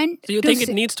 And So you to think it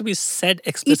say- needs to be said it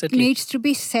explicitly? needs to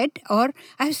be said, or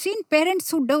I've seen parents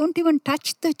who don't even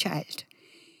touch the child,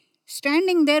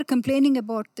 standing there complaining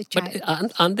about the child.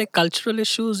 But aren't there cultural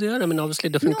issues here? I mean, obviously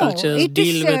different No, cultures it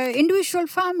deal is with... individual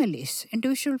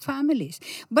families.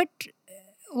 But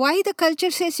why the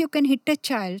culture says you can hit a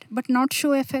child but not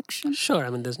show affection? Sure, I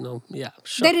mean, there's no... Yeah,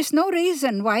 sure. There is no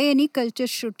reason why any culture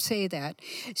should say that.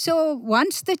 So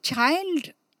once the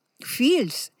child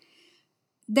feels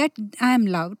that I am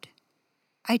loved,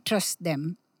 I trust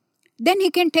them, then he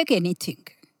can take anything.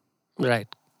 Right.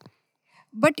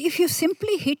 But if you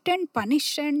simply hit and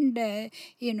punish and,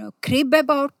 crib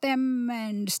about them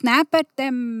and snap at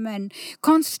them and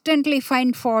constantly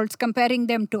find faults, comparing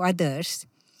them to others,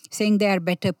 saying they are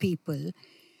better people,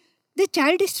 the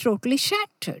child is totally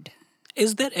shattered.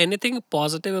 Is there anything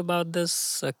positive about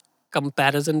this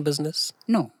comparison business?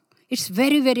 No, it's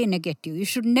very, very negative. You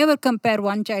should never compare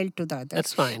one child to the other.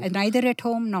 That's fine. And neither at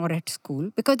home nor at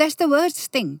school, because that's the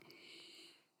worst thing.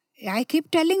 I keep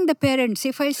telling the parents,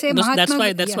 if I say That's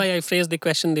Mahatma... that's yeah. why I phrased the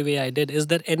question the way I did. Is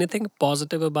there anything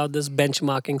positive about this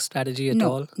benchmarking strategy at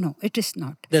all? No, it is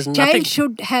not. There's Child nothing.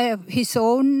 should have his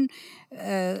own,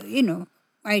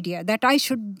 idea that I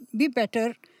should be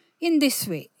better in this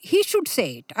way. He should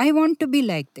say it. I want to be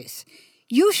like this.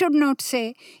 You should not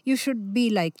say you should be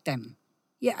like them.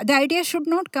 Yeah, the idea should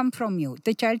not come from you.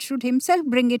 The child should himself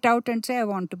bring it out and say, I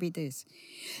want to be this.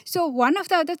 So one of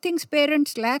the other things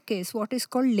parents lack is what is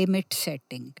called limit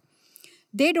setting.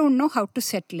 They don't know how to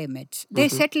set limits. They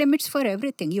set limits for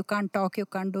everything. You can't talk, you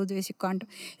can't do this, you can't...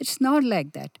 It's not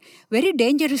like that. Very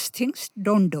dangerous things,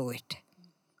 don't do it.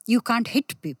 You can't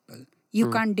hit people. You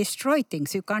can't destroy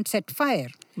things. You can't set fire.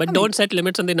 But don't set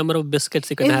limits on the number of biscuits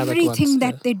you can have at once. Everything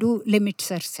that they do, limits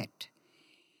are set.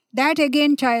 That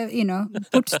again, child,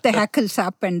 puts the hackles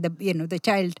up and the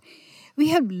child. We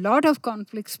have a lot of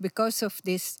conflicts because of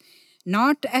this.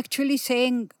 Not actually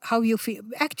saying how you feel.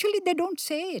 Actually, they don't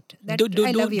say it. That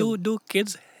I love you. Do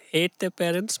kids hate their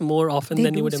parents more often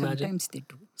than you would imagine? Sometimes they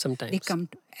do. Sometimes. They come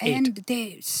to, and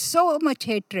they so much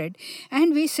hatred.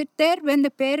 And we sit there when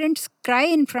the parents cry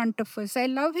in front of us. I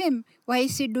love him. Why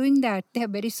is he doing that? They are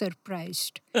very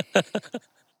surprised.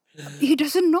 He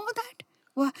doesn't know that.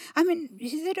 Well, I mean,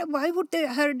 why would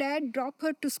her dad drop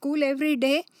her to school every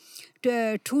day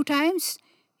 2 times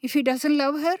if he doesn't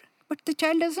love her? But the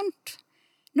child doesn't.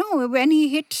 No, when he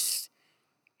hits,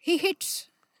 he hits.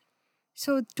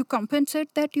 So to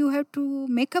compensate that, you have to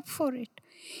make up for it.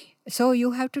 So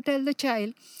you have to tell the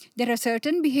child, there are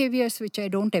certain behaviors which I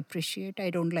don't appreciate, I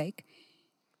don't like.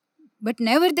 But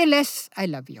nevertheless, I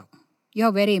love you. You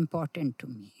are very important to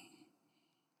me.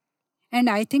 And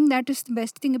I think that is the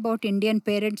best thing about Indian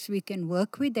parents. We can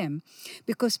work with them.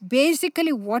 Because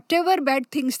basically, whatever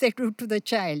bad things they do to the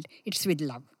child, it's with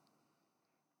love.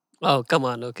 Oh, come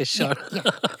on. Okay, sure. Yeah.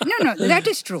 No, that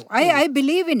is true. I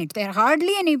believe in it. There are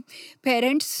hardly any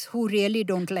parents who really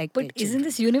don't like their But children. isn't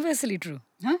this universally true?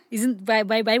 Huh?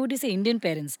 Why would you say Indian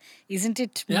parents? Isn't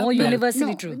it Yeah, more parents.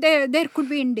 universally No, true? there could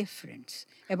be indifference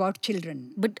about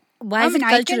children. But why is it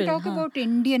I cultural? can talk about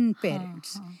Indian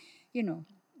parents.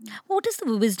 What is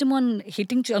the wisdom on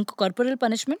hitting corporal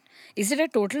punishment? Is it a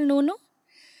total no-no?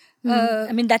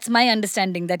 I mean, that's my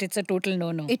understanding, that it's a total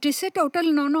no-no. It is a total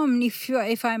no-no. I mean,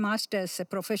 if I'm asked as a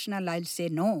professional, I'll say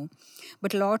no.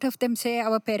 But a lot of them say,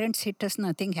 our parents hit us,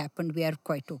 nothing happened, we are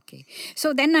quite okay.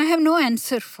 So then I have no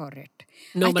answer for it.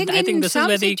 No, I think in this is some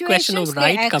where the question of situations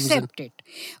right they comes in. accept it.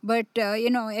 But,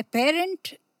 a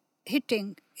parent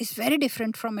hitting is very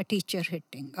different from a teacher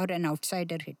hitting or an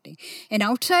outsider hitting. An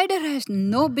outsider has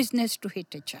no business to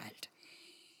hit a child.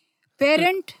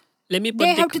 Parent... Let me put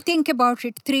They the have to think about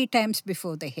it 3 times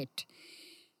before they hit.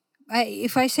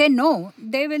 If I say no,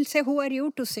 they will say, who are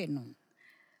you to say no?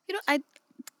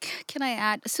 Can I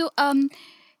add? So, I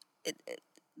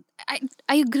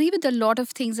agree with a lot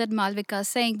of things that Malvika is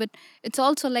saying, but it's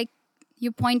also like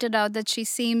you pointed out that she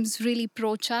seems really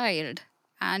pro-child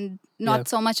and not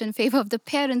so much in favor of the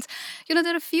parents. There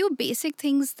are a few basic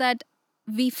things that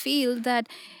we feel that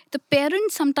the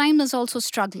parent sometimes is also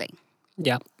struggling.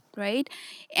 Yeah. Right?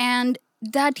 And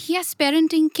that, yes,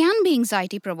 parenting can be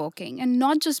anxiety provoking, and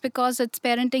not just because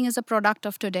parenting is a product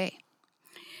of today.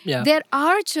 Yeah. There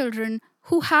are children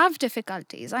who have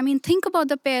difficulties. I mean, think about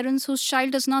the parents whose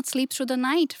child does not sleep through the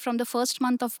night from the first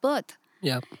month of birth.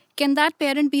 Yeah. Can that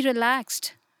parent be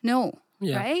relaxed? No.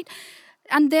 Yeah. Right?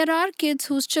 And there are kids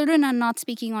whose children are not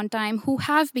speaking on time, who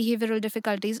have behavioral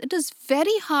difficulties. It is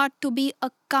very hard to be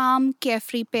a calm,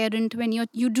 carefree parent when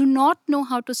you do not know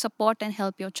how to support and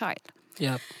help your child.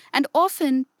 Yeah. And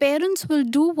often, parents will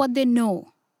do what they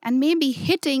know. And maybe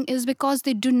hitting is because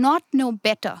they do not know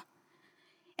better.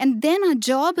 And then our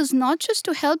job is not just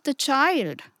to help the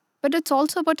child, but it's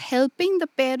also about helping the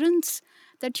parents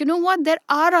that, there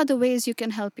are other ways you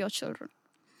can help your children.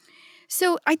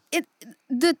 So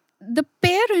the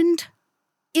parent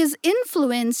is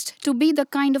influenced to be the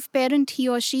kind of parent he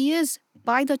or she is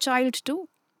by the child too.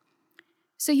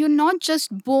 So you're not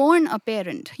just born a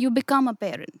parent, you become a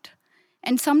parent.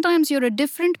 And sometimes you're a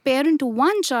different parent to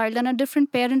one child and a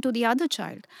different parent to the other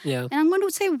child. Yeah. And I'm going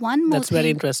to say one more That's thing. very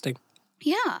interesting.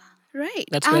 Yeah, right.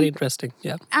 That's very interesting.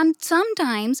 Yeah. And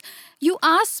sometimes you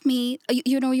ask me,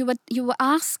 you were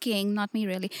asking, not me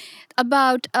really,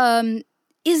 about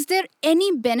is there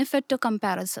any benefit to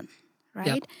comparison, right?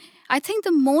 Yeah. I think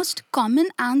the most common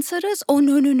answer is, oh,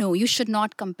 no, you should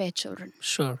not compare children.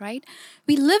 Sure. Right?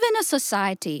 We live in a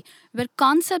society where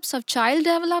concepts of child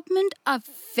development are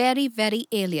very, very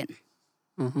alien.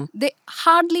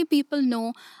 Hardly people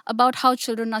know about how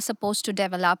children are supposed to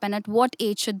develop and at what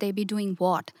age should they be doing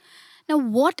what. Now,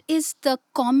 what is the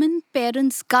common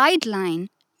parent's guideline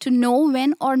to know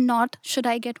when or not should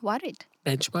I get worried?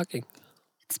 Benchmarking.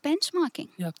 It's benchmarking.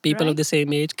 Yeah, people right? of the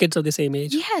same age, kids of the same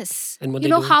age. Yes. And what You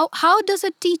they know, do. how does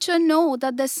a teacher know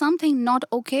that there's something not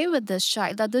okay with this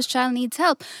child, that this child needs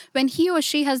help, when he or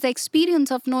she has the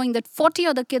experience of knowing that 40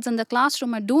 other kids in the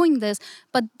classroom are doing this,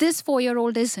 but this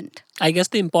 4-year-old isn't? I guess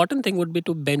the important thing would be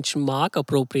to benchmark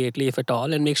appropriately, if at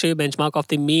all, and make sure you benchmark off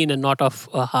the mean and not off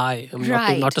a high.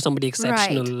 Not to somebody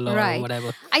exceptional or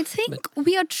whatever. I think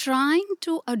we are trying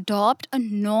to adopt a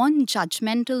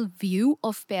non-judgmental view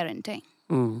of parenting.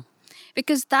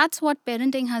 Because that's what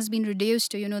parenting has been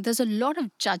reduced to. You know, there's a lot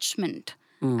of judgment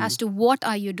as to what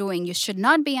are you doing. You should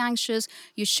not be anxious.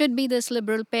 You should be this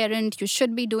liberal parent. You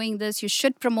should be doing this. You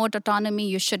should promote autonomy.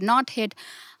 You should not hit.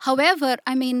 However,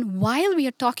 I mean, while we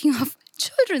are talking of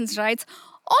children's rights,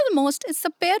 almost it's the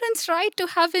parents' right to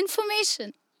have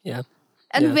information. Yeah.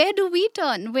 And where do we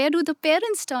turn? Where do the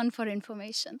parents turn for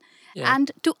information? Yeah.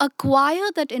 And to acquire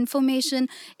that information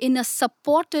in a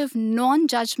supportive,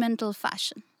 non-judgmental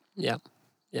fashion. Yeah.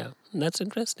 Yeah. That's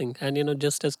interesting. And,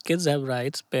 just as kids have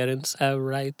rights, parents have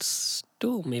rights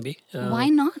too, maybe. Why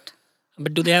not?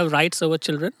 But do they have rights over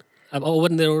children? Over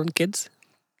their own kids?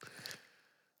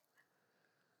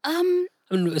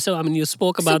 You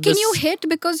spoke about so can this. you hit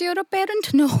because you're a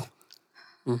parent? No.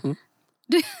 Mm-hmm.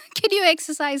 Can you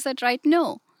exercise that right?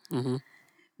 No. Mm-hmm.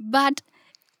 But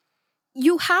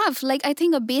you have, I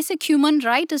think a basic human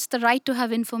right is the right to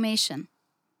have information.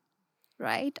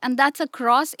 Right? And that's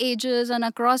across ages and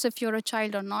across if you're a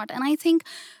child or not. And I think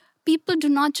people do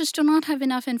not have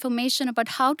enough information about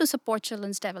how to support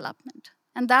children's development.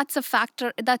 And that's a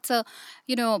factor, that's the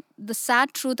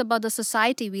sad truth about the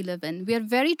society we live in. We are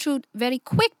very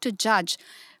quick to judge,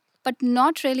 but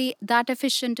not really that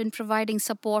efficient in providing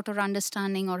support or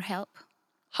understanding or help.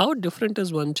 How different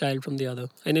is one child from the other?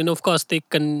 And of course, the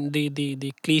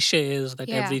cliche is that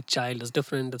every child is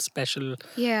different, it's special.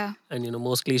 Yeah. And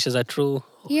most cliches are true.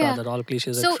 Yeah. Rather, all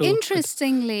cliches are so true.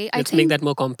 Interestingly, let's make that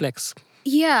more complex.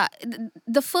 Yeah,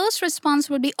 the first response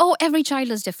would be, "Oh, every child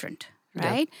is different."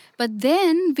 Right, but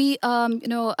then we, some of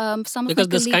because my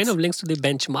this colleagues, kind of links to the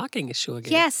benchmarking issue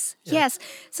again. Yes.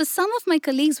 So some of my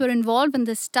colleagues were involved in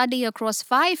this study across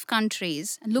 5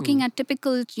 countries, looking at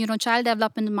typical, child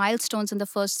development milestones in the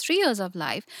first 3 years of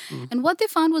life. And what they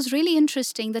found was really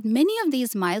interesting, that many of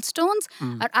these milestones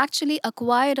are actually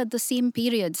acquired at the same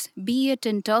periods, be it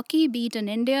in Turkey, be it in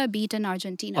India, be it in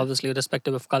Argentina. Obviously,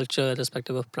 irrespective of culture,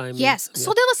 irrespective of primary. Yes.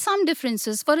 So there were some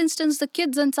differences. For instance, the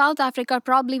kids in South Africa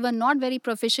probably were not very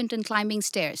proficient in climbing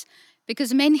stairs,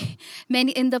 because many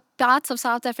in the parts of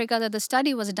South Africa that the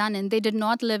study was done in, they did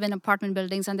not live in apartment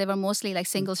buildings, and they were mostly like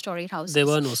single-story houses. There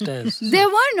were no stairs. There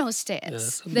were no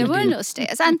stairs. There were no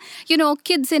stairs. And,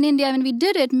 kids in India, when we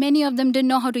did it, many of them didn't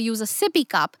know how to use a sippy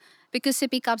cup, because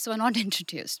sippy cups were not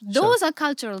introduced. Those are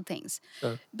cultural things.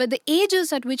 Sure. But the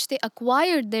ages at which they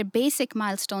acquired their basic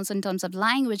milestones in terms of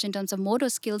language, in terms of motor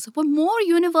skills, were more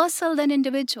universal than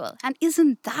individual. And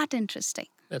isn't that interesting?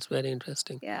 That's very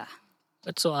interesting. Yeah.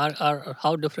 But so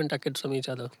how different are kids from each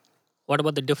other? What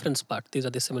about the difference part? These are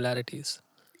the similarities.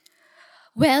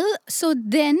 Well, so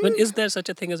then... Is there such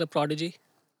a thing as a prodigy?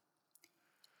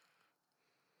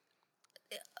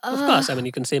 Of course,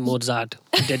 you can say Mozart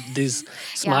did these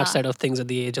smart set of things at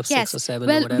the age of 6 or 7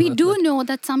 or whatever. Well, we do know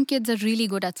that some kids are really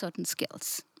good at certain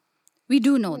skills. We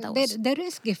do know those. There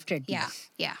is giftedness.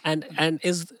 Yeah. And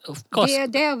is, of course...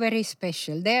 They are very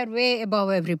special. They are way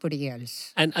above everybody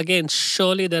else. And again,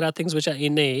 surely there are things which are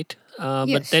innate. But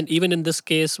Yes. then even in this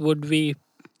case, would we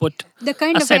put The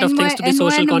kind a of set of things to the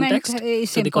social environment context?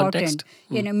 is to the important.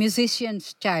 context? A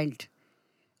musician's child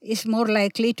is more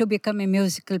likely to become a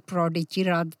musical prodigy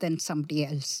rather than somebody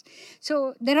else.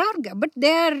 So but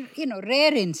they are,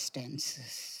 rare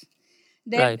instances.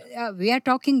 Right. We are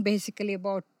talking basically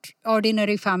about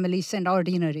ordinary families and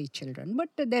ordinary children, but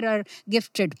there are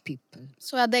gifted people.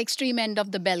 So at the extreme end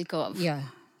of the bell curve. Yeah,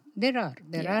 there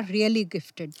are really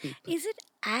gifted people. Is it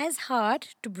as hard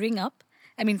to bring up?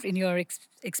 In your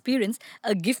experience,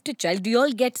 a gifted child, do you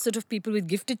all get sort of people with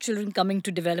gifted children coming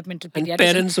to developmental And pediatrics?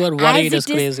 parents who are worried as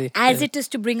crazy. As it is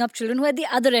to bring up children who are at the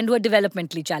other end, who are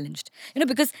developmentally challenged.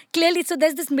 Because clearly, so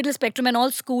there's this middle spectrum, and all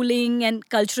schooling and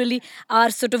culturally are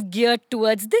sort of geared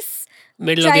towards this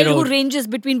Middle of the child who road. ranges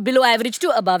between below average to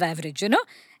above average,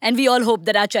 And we all hope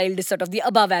that our child is sort of the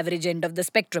above average end of the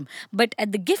spectrum. But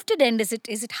at the gifted end, is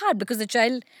it hard? Because the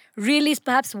child really is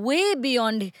perhaps way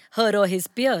beyond her or his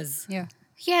peers. Yeah.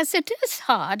 Yes, it is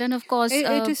hard. And of course...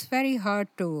 It is very hard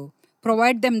to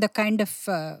provide them the kind of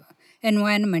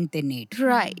environment they need.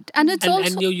 Right. And it's also...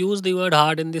 And you use the word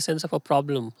hard in the sense of a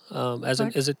problem. As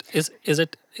in, is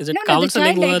it Is it No, the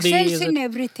counseling child worthy? excels Is in it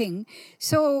everything.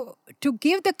 So, to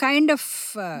give the kind of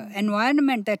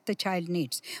environment that the child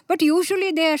needs. But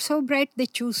usually they are so bright, they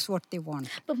choose what they want.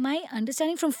 But my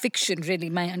understanding from fiction, really,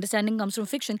 my understanding comes from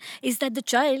fiction, is that the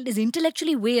child is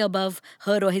intellectually way above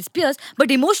her or his peers,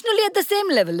 but emotionally at the same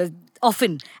level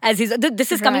often as his.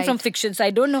 This is coming from Right. fiction, so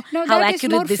I don't know No, how that is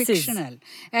more accurate this is. fictional.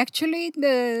 Actually,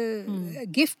 the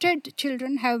gifted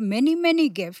children have many, many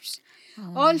gifts.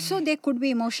 Also, they could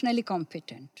be emotionally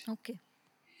competent. Okay.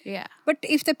 Yeah. But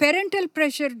if the parental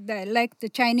pressure, like the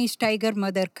Chinese tiger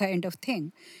mother kind of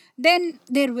thing, then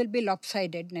there will be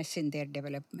lopsidedness in their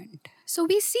development. So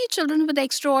we see children with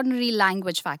extraordinary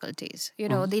language faculties.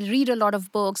 They read a lot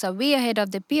of books, are way ahead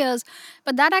of their peers,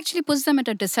 but that actually puts them at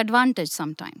a disadvantage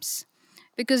sometimes.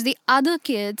 Because the other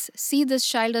kids see this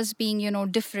child as being,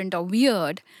 different or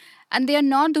weird, and they are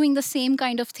not doing the same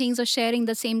kind of things or sharing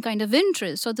the same kind of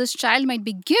interest. So this child might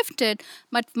be gifted,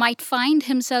 but might find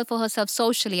himself or herself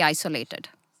socially isolated.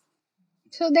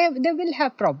 So they will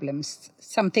have problems,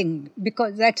 something,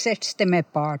 because that sets them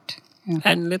apart. Yeah.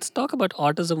 And let's talk about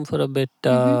autism for a bit,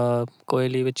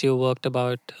 Koeli, which you worked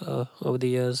about over the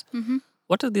years.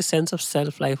 What is the sense of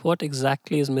self-life? What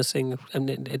exactly is missing?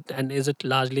 And is it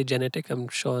largely genetic? I'm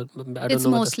sure. I don't It's know whether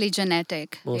mostly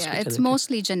genetic. mostly It's genetic.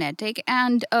 mostly genetic,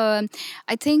 and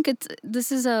I think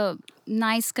this is a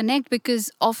nice connect because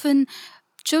often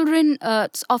children,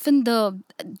 often the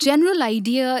general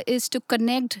idea is to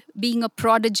connect being a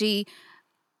prodigy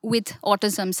with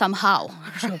autism somehow,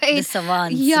 right? The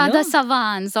savants, Yeah, no? the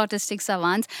savants, autistic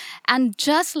savants. And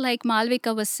just like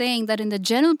Malvika was saying, that in the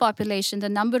general population, the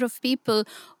number of people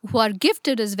who are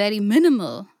gifted is very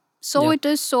minimal. So Yeah. it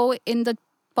is so in the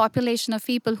population of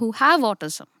people who have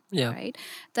autism. Yeah. Right?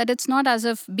 That it's not as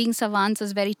if being savants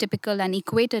is very typical and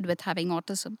equated with having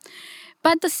autism.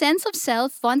 But the sense of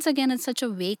self, once again, is such a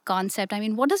vague concept. I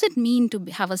mean, what does it mean to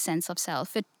have a sense of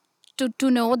self? To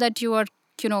know that you are,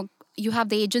 you have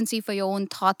the agency for your own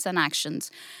thoughts and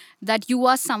actions, that you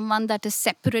are someone that is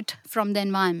separate from the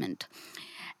environment.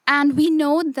 And we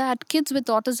know that kids with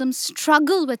autism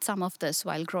struggle with some of this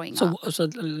while growing So,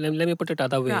 up. let me put it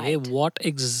other way. Right. What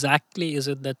exactly is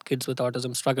it that kids with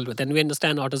autism struggle with? And we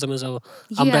understand autism is a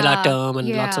umbrella Yeah, term, and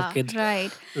lots of yeah, kids.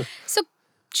 right. So,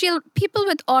 people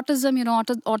with autism,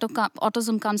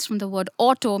 autism comes from the word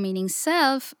auto, meaning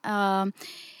self.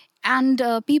 And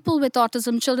people with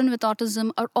autism, children with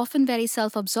autism, are often very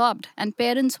self absorbed. And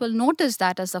parents will notice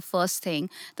that as the first thing,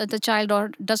 that the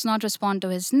child does not respond to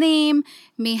his name,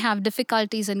 may have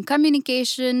difficulties in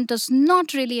communication, does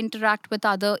not really interact with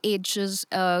other age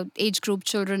group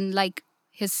children like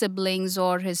his siblings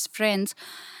or his friends.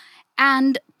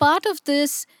 And part of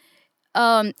this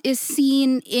is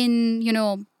seen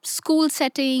in school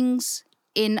settings,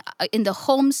 in the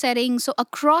home setting. So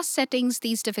across settings,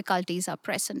 these difficulties are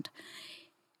present.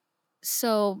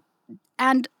 So,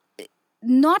 and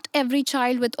not every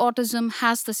child with autism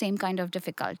has the same kind of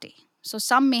difficulty. So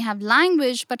some may have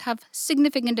language but have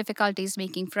significant difficulties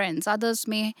making friends. Others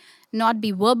may not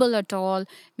be verbal at all,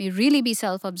 may really be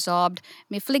self-absorbed,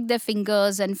 may flick their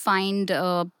fingers and find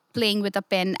playing with a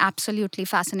pen absolutely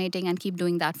fascinating and keep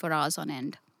doing that for hours on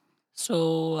end.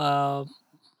 So,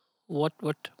 what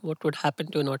would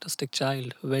happen to an autistic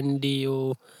child? When do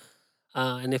you?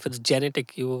 And if it's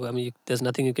genetic, there's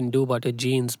nothing you can do about your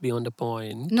genes beyond a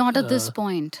point. Not at this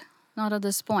point. Not at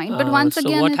this point. But once So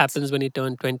again, what it's, happens when you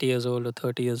turn 20 years old or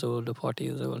 30 years old or 40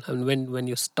 years old? And when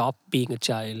you stop being a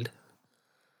child?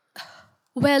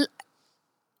 well,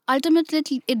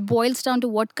 ultimately it boils down to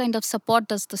what kind of support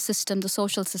does the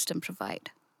social system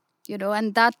provide.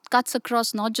 And that cuts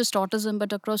across not just autism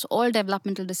but across all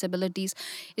developmental disabilities,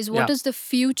 is what Yeah. is the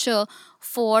future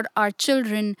for our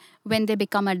children when they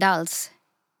become adults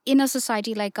in a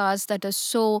society like ours that is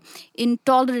so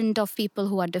intolerant of people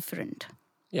who are different.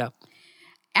 Yeah.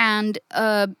 And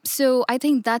so I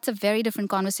think that's a very different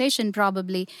conversation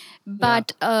probably.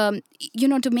 But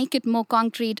to make it more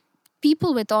concrete,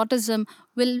 people with autism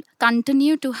will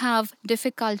continue to have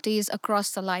difficulties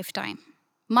across the lifetime.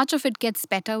 Much of it gets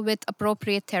better with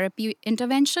appropriate therapy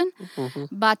intervention,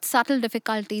 but subtle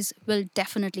difficulties will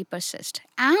definitely persist.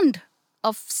 And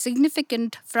a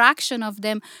significant fraction of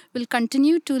them will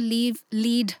continue to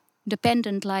lead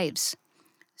dependent lives.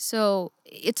 So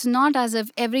it's not as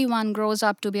if everyone grows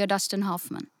up to be a Dustin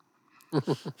Hoffman.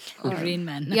 Rain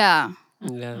Man. Yeah,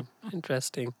 Yeah.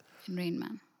 Interesting. Rain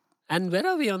Man. And where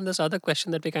are we on this other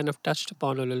question that we kind of touched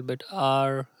upon a little bit?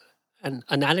 And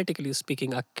analytically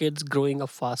speaking, are kids growing up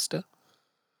faster?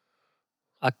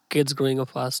 Are kids growing up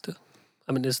faster?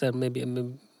 I mean, is there maybe? I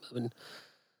mean,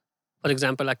 For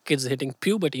example, are kids hitting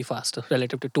puberty faster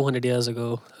relative to 200 years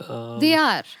ago? They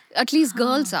are. At least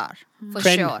girls are, for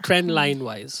sure. Trend line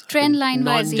wise, Trend line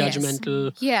wise, yes.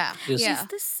 non-judgmental. Yeah, Just yeah.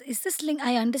 Is this link?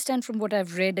 I understand from what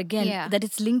I've read again Yeah. that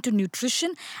it's linked to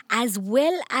nutrition as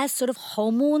well as sort of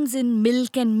hormones in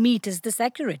milk and meat. Is this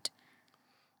accurate?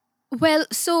 Well,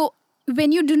 so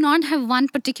when you do not have one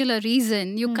particular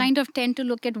reason, you kind of tend to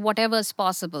look at whatever is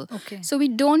possible. Okay. So we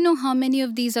don't know how many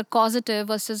of these are causative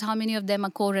versus how many of them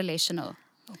are correlational.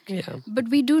 yeah. But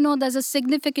we do know there's a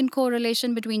significant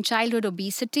correlation between childhood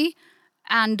obesity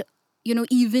and,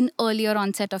 even earlier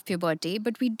onset of puberty.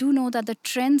 But we do know that the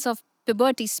trends of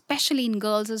puberty, especially in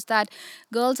girls, is that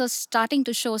girls are starting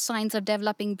to show signs of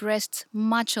developing breasts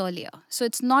much earlier. So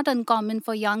it's not uncommon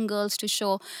for young girls to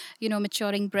show,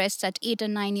 maturing breasts at 8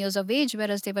 and 9 years of age,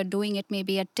 whereas they were doing it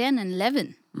maybe at 10 and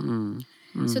 11.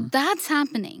 So that's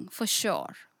happening for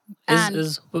sure.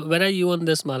 Where are you on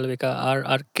this, Malavika?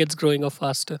 Are kids growing up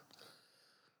faster?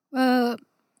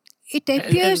 It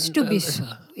appears to be so.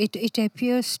 It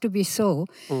appears to be so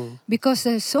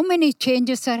because so many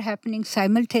changes are happening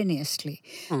simultaneously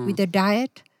with the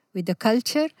diet, with the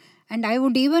culture, and I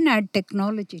would even add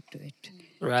technology to it.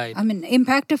 Right. I mean,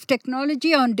 impact of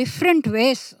technology on different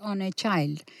ways on a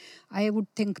child. I would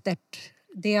think that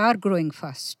they are growing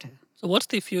faster. So what's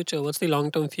the future? What's the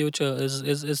long-term future?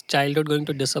 Is childhood going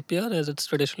to disappear as it's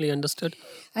traditionally understood?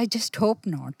 I just hope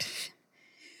not.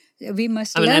 We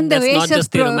must I mean, learn and the that's ways not of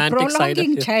just the romantic side of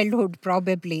prolonging it. childhood,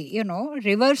 probably,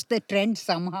 reverse the trend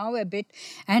somehow a bit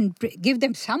and give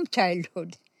them some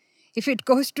childhood. If it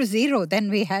goes to zero, then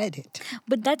we had it.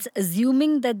 But that's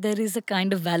assuming that there is a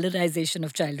kind of valorization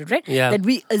of childhood, right? Yeah. That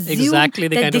we assume Exactly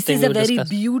the that kind of this thing is we a would very discuss.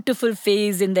 beautiful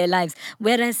phase in their lives.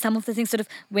 Whereas some of the things sort of,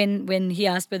 when he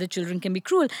asked whether children can be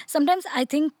cruel, sometimes I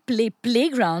think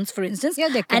playgrounds, for instance, Yeah,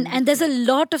 they can and there's a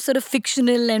lot of sort of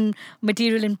fictional and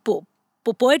material and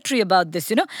poetry about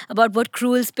this, about what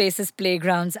cruel spaces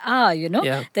playgrounds are,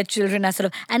 Yeah. that children are sort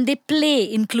of, and they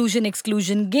play inclusion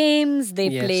exclusion games, they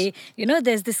Yes. play,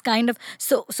 there's this kind of,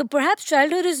 so perhaps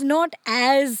childhood is not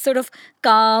as sort of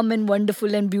calm and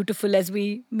wonderful and beautiful as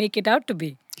we make it out to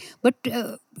be. But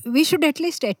we should at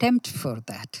least attempt for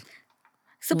that.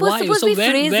 Suppose so we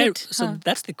phrase it. So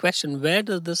that's the question. Where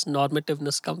does this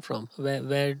normativeness come from? Why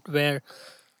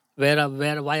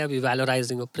are we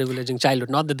valorizing or privileging childhood?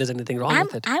 Not that there's anything wrong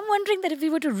with it. I'm wondering that if we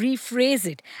were to rephrase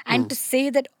it and to say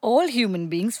that all human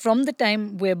beings from the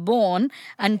time we're born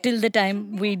until the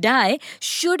time we die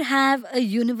should have a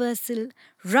universal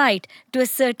right to a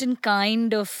certain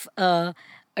kind of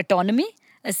autonomy,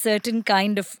 a certain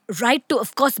kind of right to,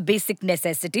 of course, basic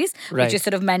necessities, Right. which is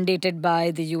sort of mandated by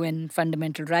the UN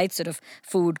fundamental rights, sort of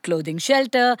food, clothing,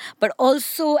 shelter, but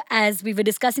also, as we were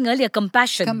discussing earlier,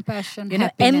 compassion,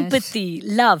 Happiness. empathy,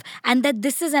 love, and that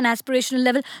this is an aspirational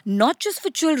level not just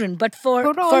for children but for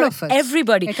all of us,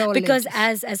 everybody, at all because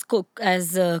ages. as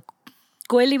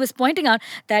Koeli was pointing out,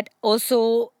 that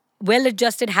also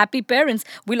well-adjusted, happy parents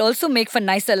will also make for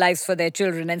nicer lives for their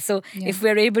children. And so if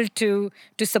we're able to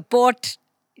support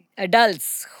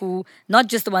adults who, not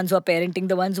just the ones who are parenting,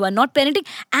 the ones who are not parenting,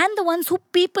 and the ones who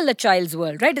people a child's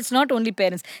world, right? It's not only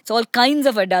parents, it's all kinds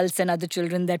of adults and other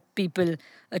children that people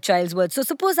a child's world. So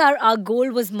suppose our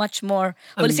goal was much more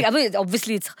holistic.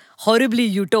 Obviously it's horribly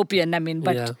utopian,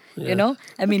 but Yeah.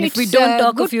 if we It's, don't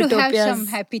talk good of to utopias, have some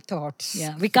happy thoughts.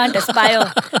 yeah, we can't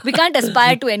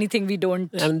aspire to anything we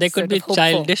don't. And there could sort be of hope for.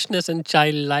 childishness and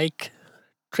childlike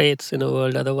traits in a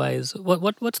world otherwise.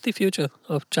 What's the future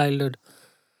of childhood?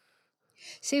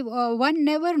 See, one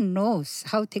never knows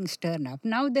how things turn up.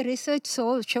 Now the research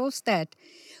shows that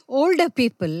older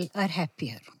people are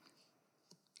happier.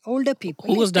 Older people.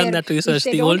 Who has if done they're- that research? If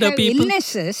they The don't older have people?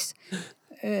 illnesses,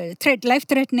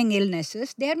 life-threatening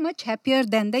illnesses, they are much happier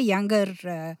than the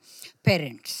younger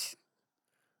parents.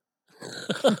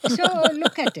 So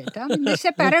look at it. I mean, it's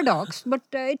a paradox, but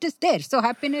it is there. So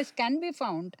happiness can be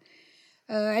found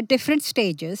at different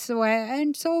stages. So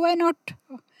why not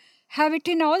have it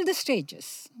in all the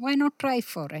stages? Why not try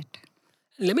for it?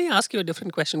 Let me ask you a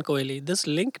different question, Koeli. This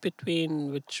link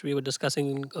between, which we were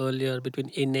discussing earlier, between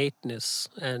innateness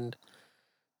and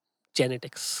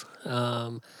genetics.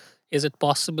 Is it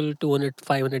possible 200,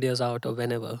 500 years out or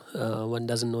whenever, one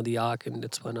doesn't know the arc and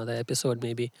it's one other episode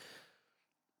maybe,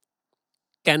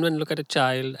 can one look at a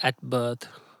child at birth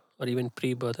or even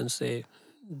pre-birth and say,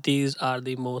 these are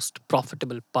the most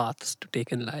profitable paths to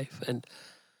take in life, and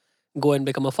go and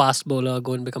become a fast bowler,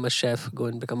 go and become a chef, go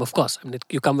and become, of course,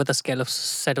 you come with a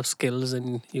set of skills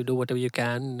and you do whatever you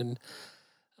can.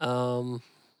 And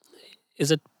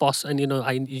Is it possible? And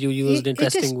you used It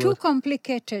is interesting too word.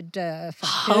 complicated.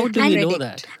 How do we know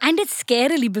that? And it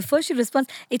scarily, before she responds,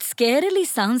 it scarily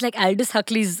sounds like Aldous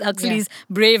Huxley's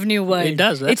Brave New World. It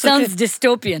does. It That's sounds okay.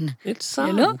 dystopian. It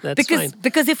sounds. That's fine.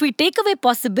 Because if we take away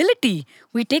possibility,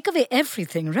 we take away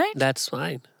everything, right? That's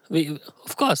fine.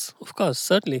 Of course,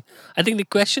 certainly. I think the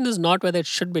question is not whether it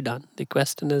should be done. The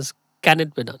question is, can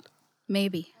it be done?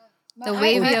 Maybe. The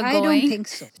way we are I going. don't think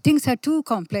so. Things are too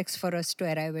complex for us to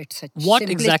arrive at such What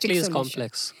simplistic exactly is solution.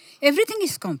 complex? Everything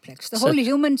is complex. The whole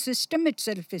human system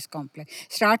itself is complex.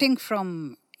 Starting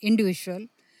from individual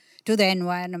to the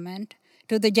environment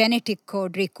to the genetic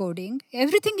code recoding.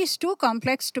 Everything is too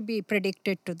complex to be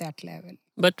predicted to that level.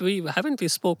 But haven't we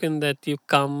spoken that you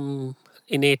come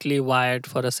innately wired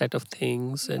for a set of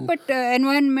things, and But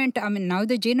environment, now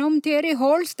the genome theory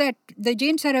holds that the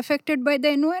genes are affected by the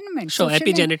environment. so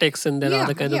Socially- epigenetics and there are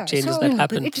other kind of changes So that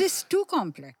happen. It is too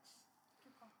complex.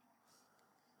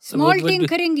 Small would be-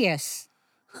 tinkering, yes.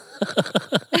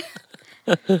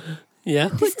 Yeah.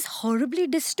 This is horribly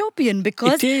dystopian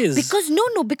because It is.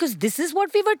 because this is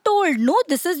what we were told. No,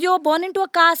 this is you're born into a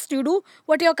caste. You do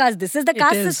what your caste. This is the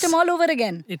caste is. system all over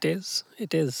again. It is.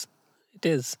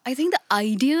 I think the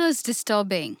idea is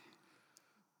disturbing,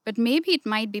 but maybe it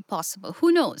might be possible.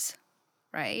 Who knows?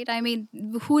 Right? I mean,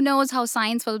 who knows how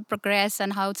science will progress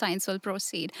and how science will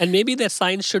proceed? And maybe that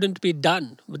science shouldn't be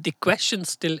done, but the question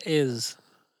still is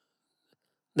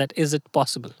that is it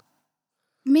possible?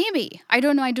 Maybe. I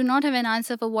don't know. I do not have an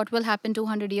answer for what will happen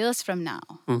 200 years from now.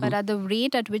 But at the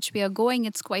rate at which we are going,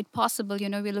 it's quite possible.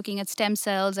 We're looking at stem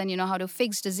cells and, how to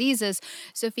fix diseases.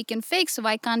 So if we can fix,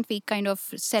 why can't we kind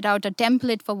of set out a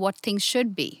template for what things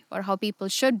should be or how people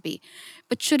should be?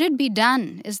 But should it be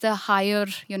done is the higher,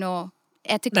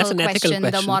 ethical That's an ethical question,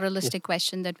 the question. moralistic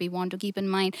question that we want to keep in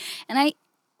mind. And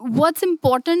what's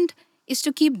important is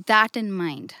to keep that in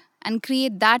mind and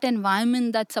create that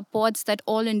environment that supports that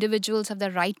all individuals have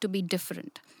the right to be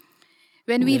different.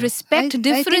 When we respect I think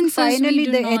differences, finally we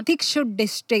do the not... ethics should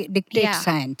dictate Yeah.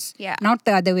 science, Yeah. not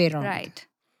the other way around. Right.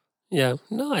 Yeah.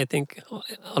 No, I think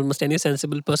almost any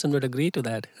sensible person would agree to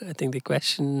that. I think the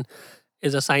question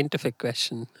is a scientific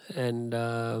question, and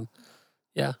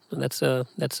that's a.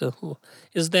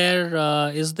 Is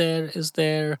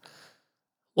there?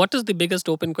 What is the biggest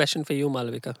open question for you,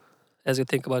 Malavika, as you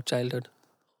think about childhood?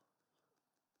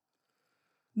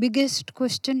 Biggest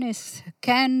question is,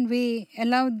 can we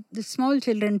allow the small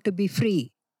children to be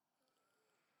free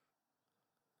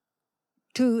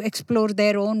to explore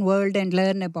their own world and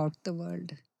learn about the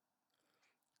world?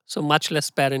 So much less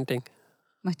parenting,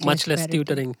 much less parenting.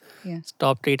 tutoring. Yeah.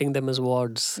 Stop treating them as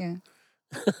wards. Yeah.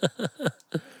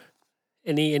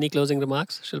 Any closing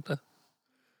remarks, Shilpa?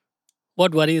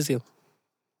 What worries you?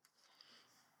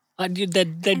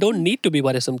 There don't need to be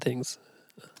worrisome things.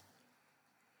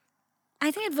 I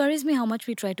think it worries me how much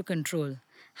we try to control,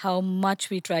 how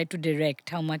much we try to direct,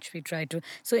 how much we try to.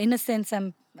 So in a sense,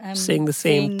 I'm Saying the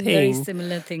same very thing.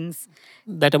 similar things.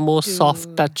 That a more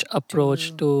soft touch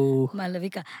approach to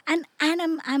Malavika. And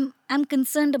I'm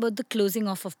concerned about the closing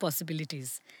off of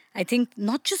possibilities. I think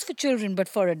not just for children but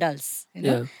for adults.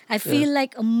 Yeah, I feel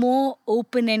like a more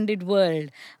open-ended world,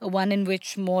 one in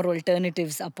which more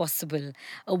alternatives are possible,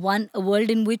 a world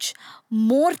in which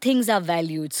more things are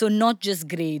valued. So not just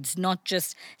grades, not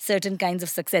just certain kinds of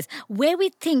success. Where we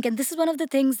think, and this is one of the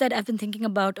things that I've been thinking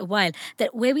about a while,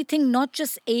 that where we think not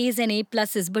just A's and A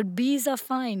pluses, but B's are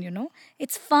fine.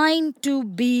 It's fine to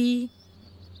be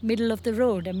middle of the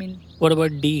road. I mean, what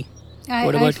about D?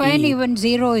 What I about find E? even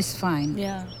zero is fine.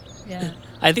 yeah.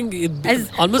 I think As-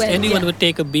 almost well, anyone yeah. would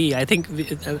take a B. I think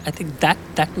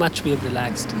that much we have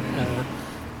relaxed.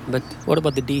 But what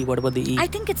about the D? What about the E? I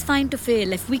think it's fine to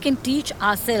fail. If we can teach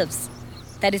ourselves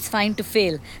that it's fine to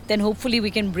fail, then hopefully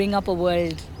we can bring up a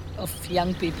world of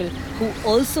young people who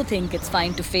also think it's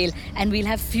fine to fail, and we'll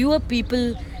have fewer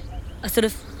people sort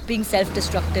of being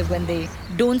self-destructive when they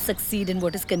don't succeed in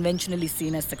what is conventionally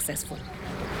seen as successful.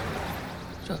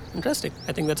 Sure. Interesting.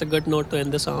 I think that's a good note to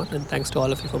end this on. And thanks to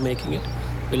all of you for making it.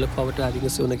 We look forward to having you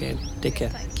soon again. Take care.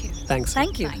 Thank you. Thanks.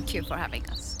 Thank you. Thank you for having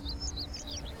us.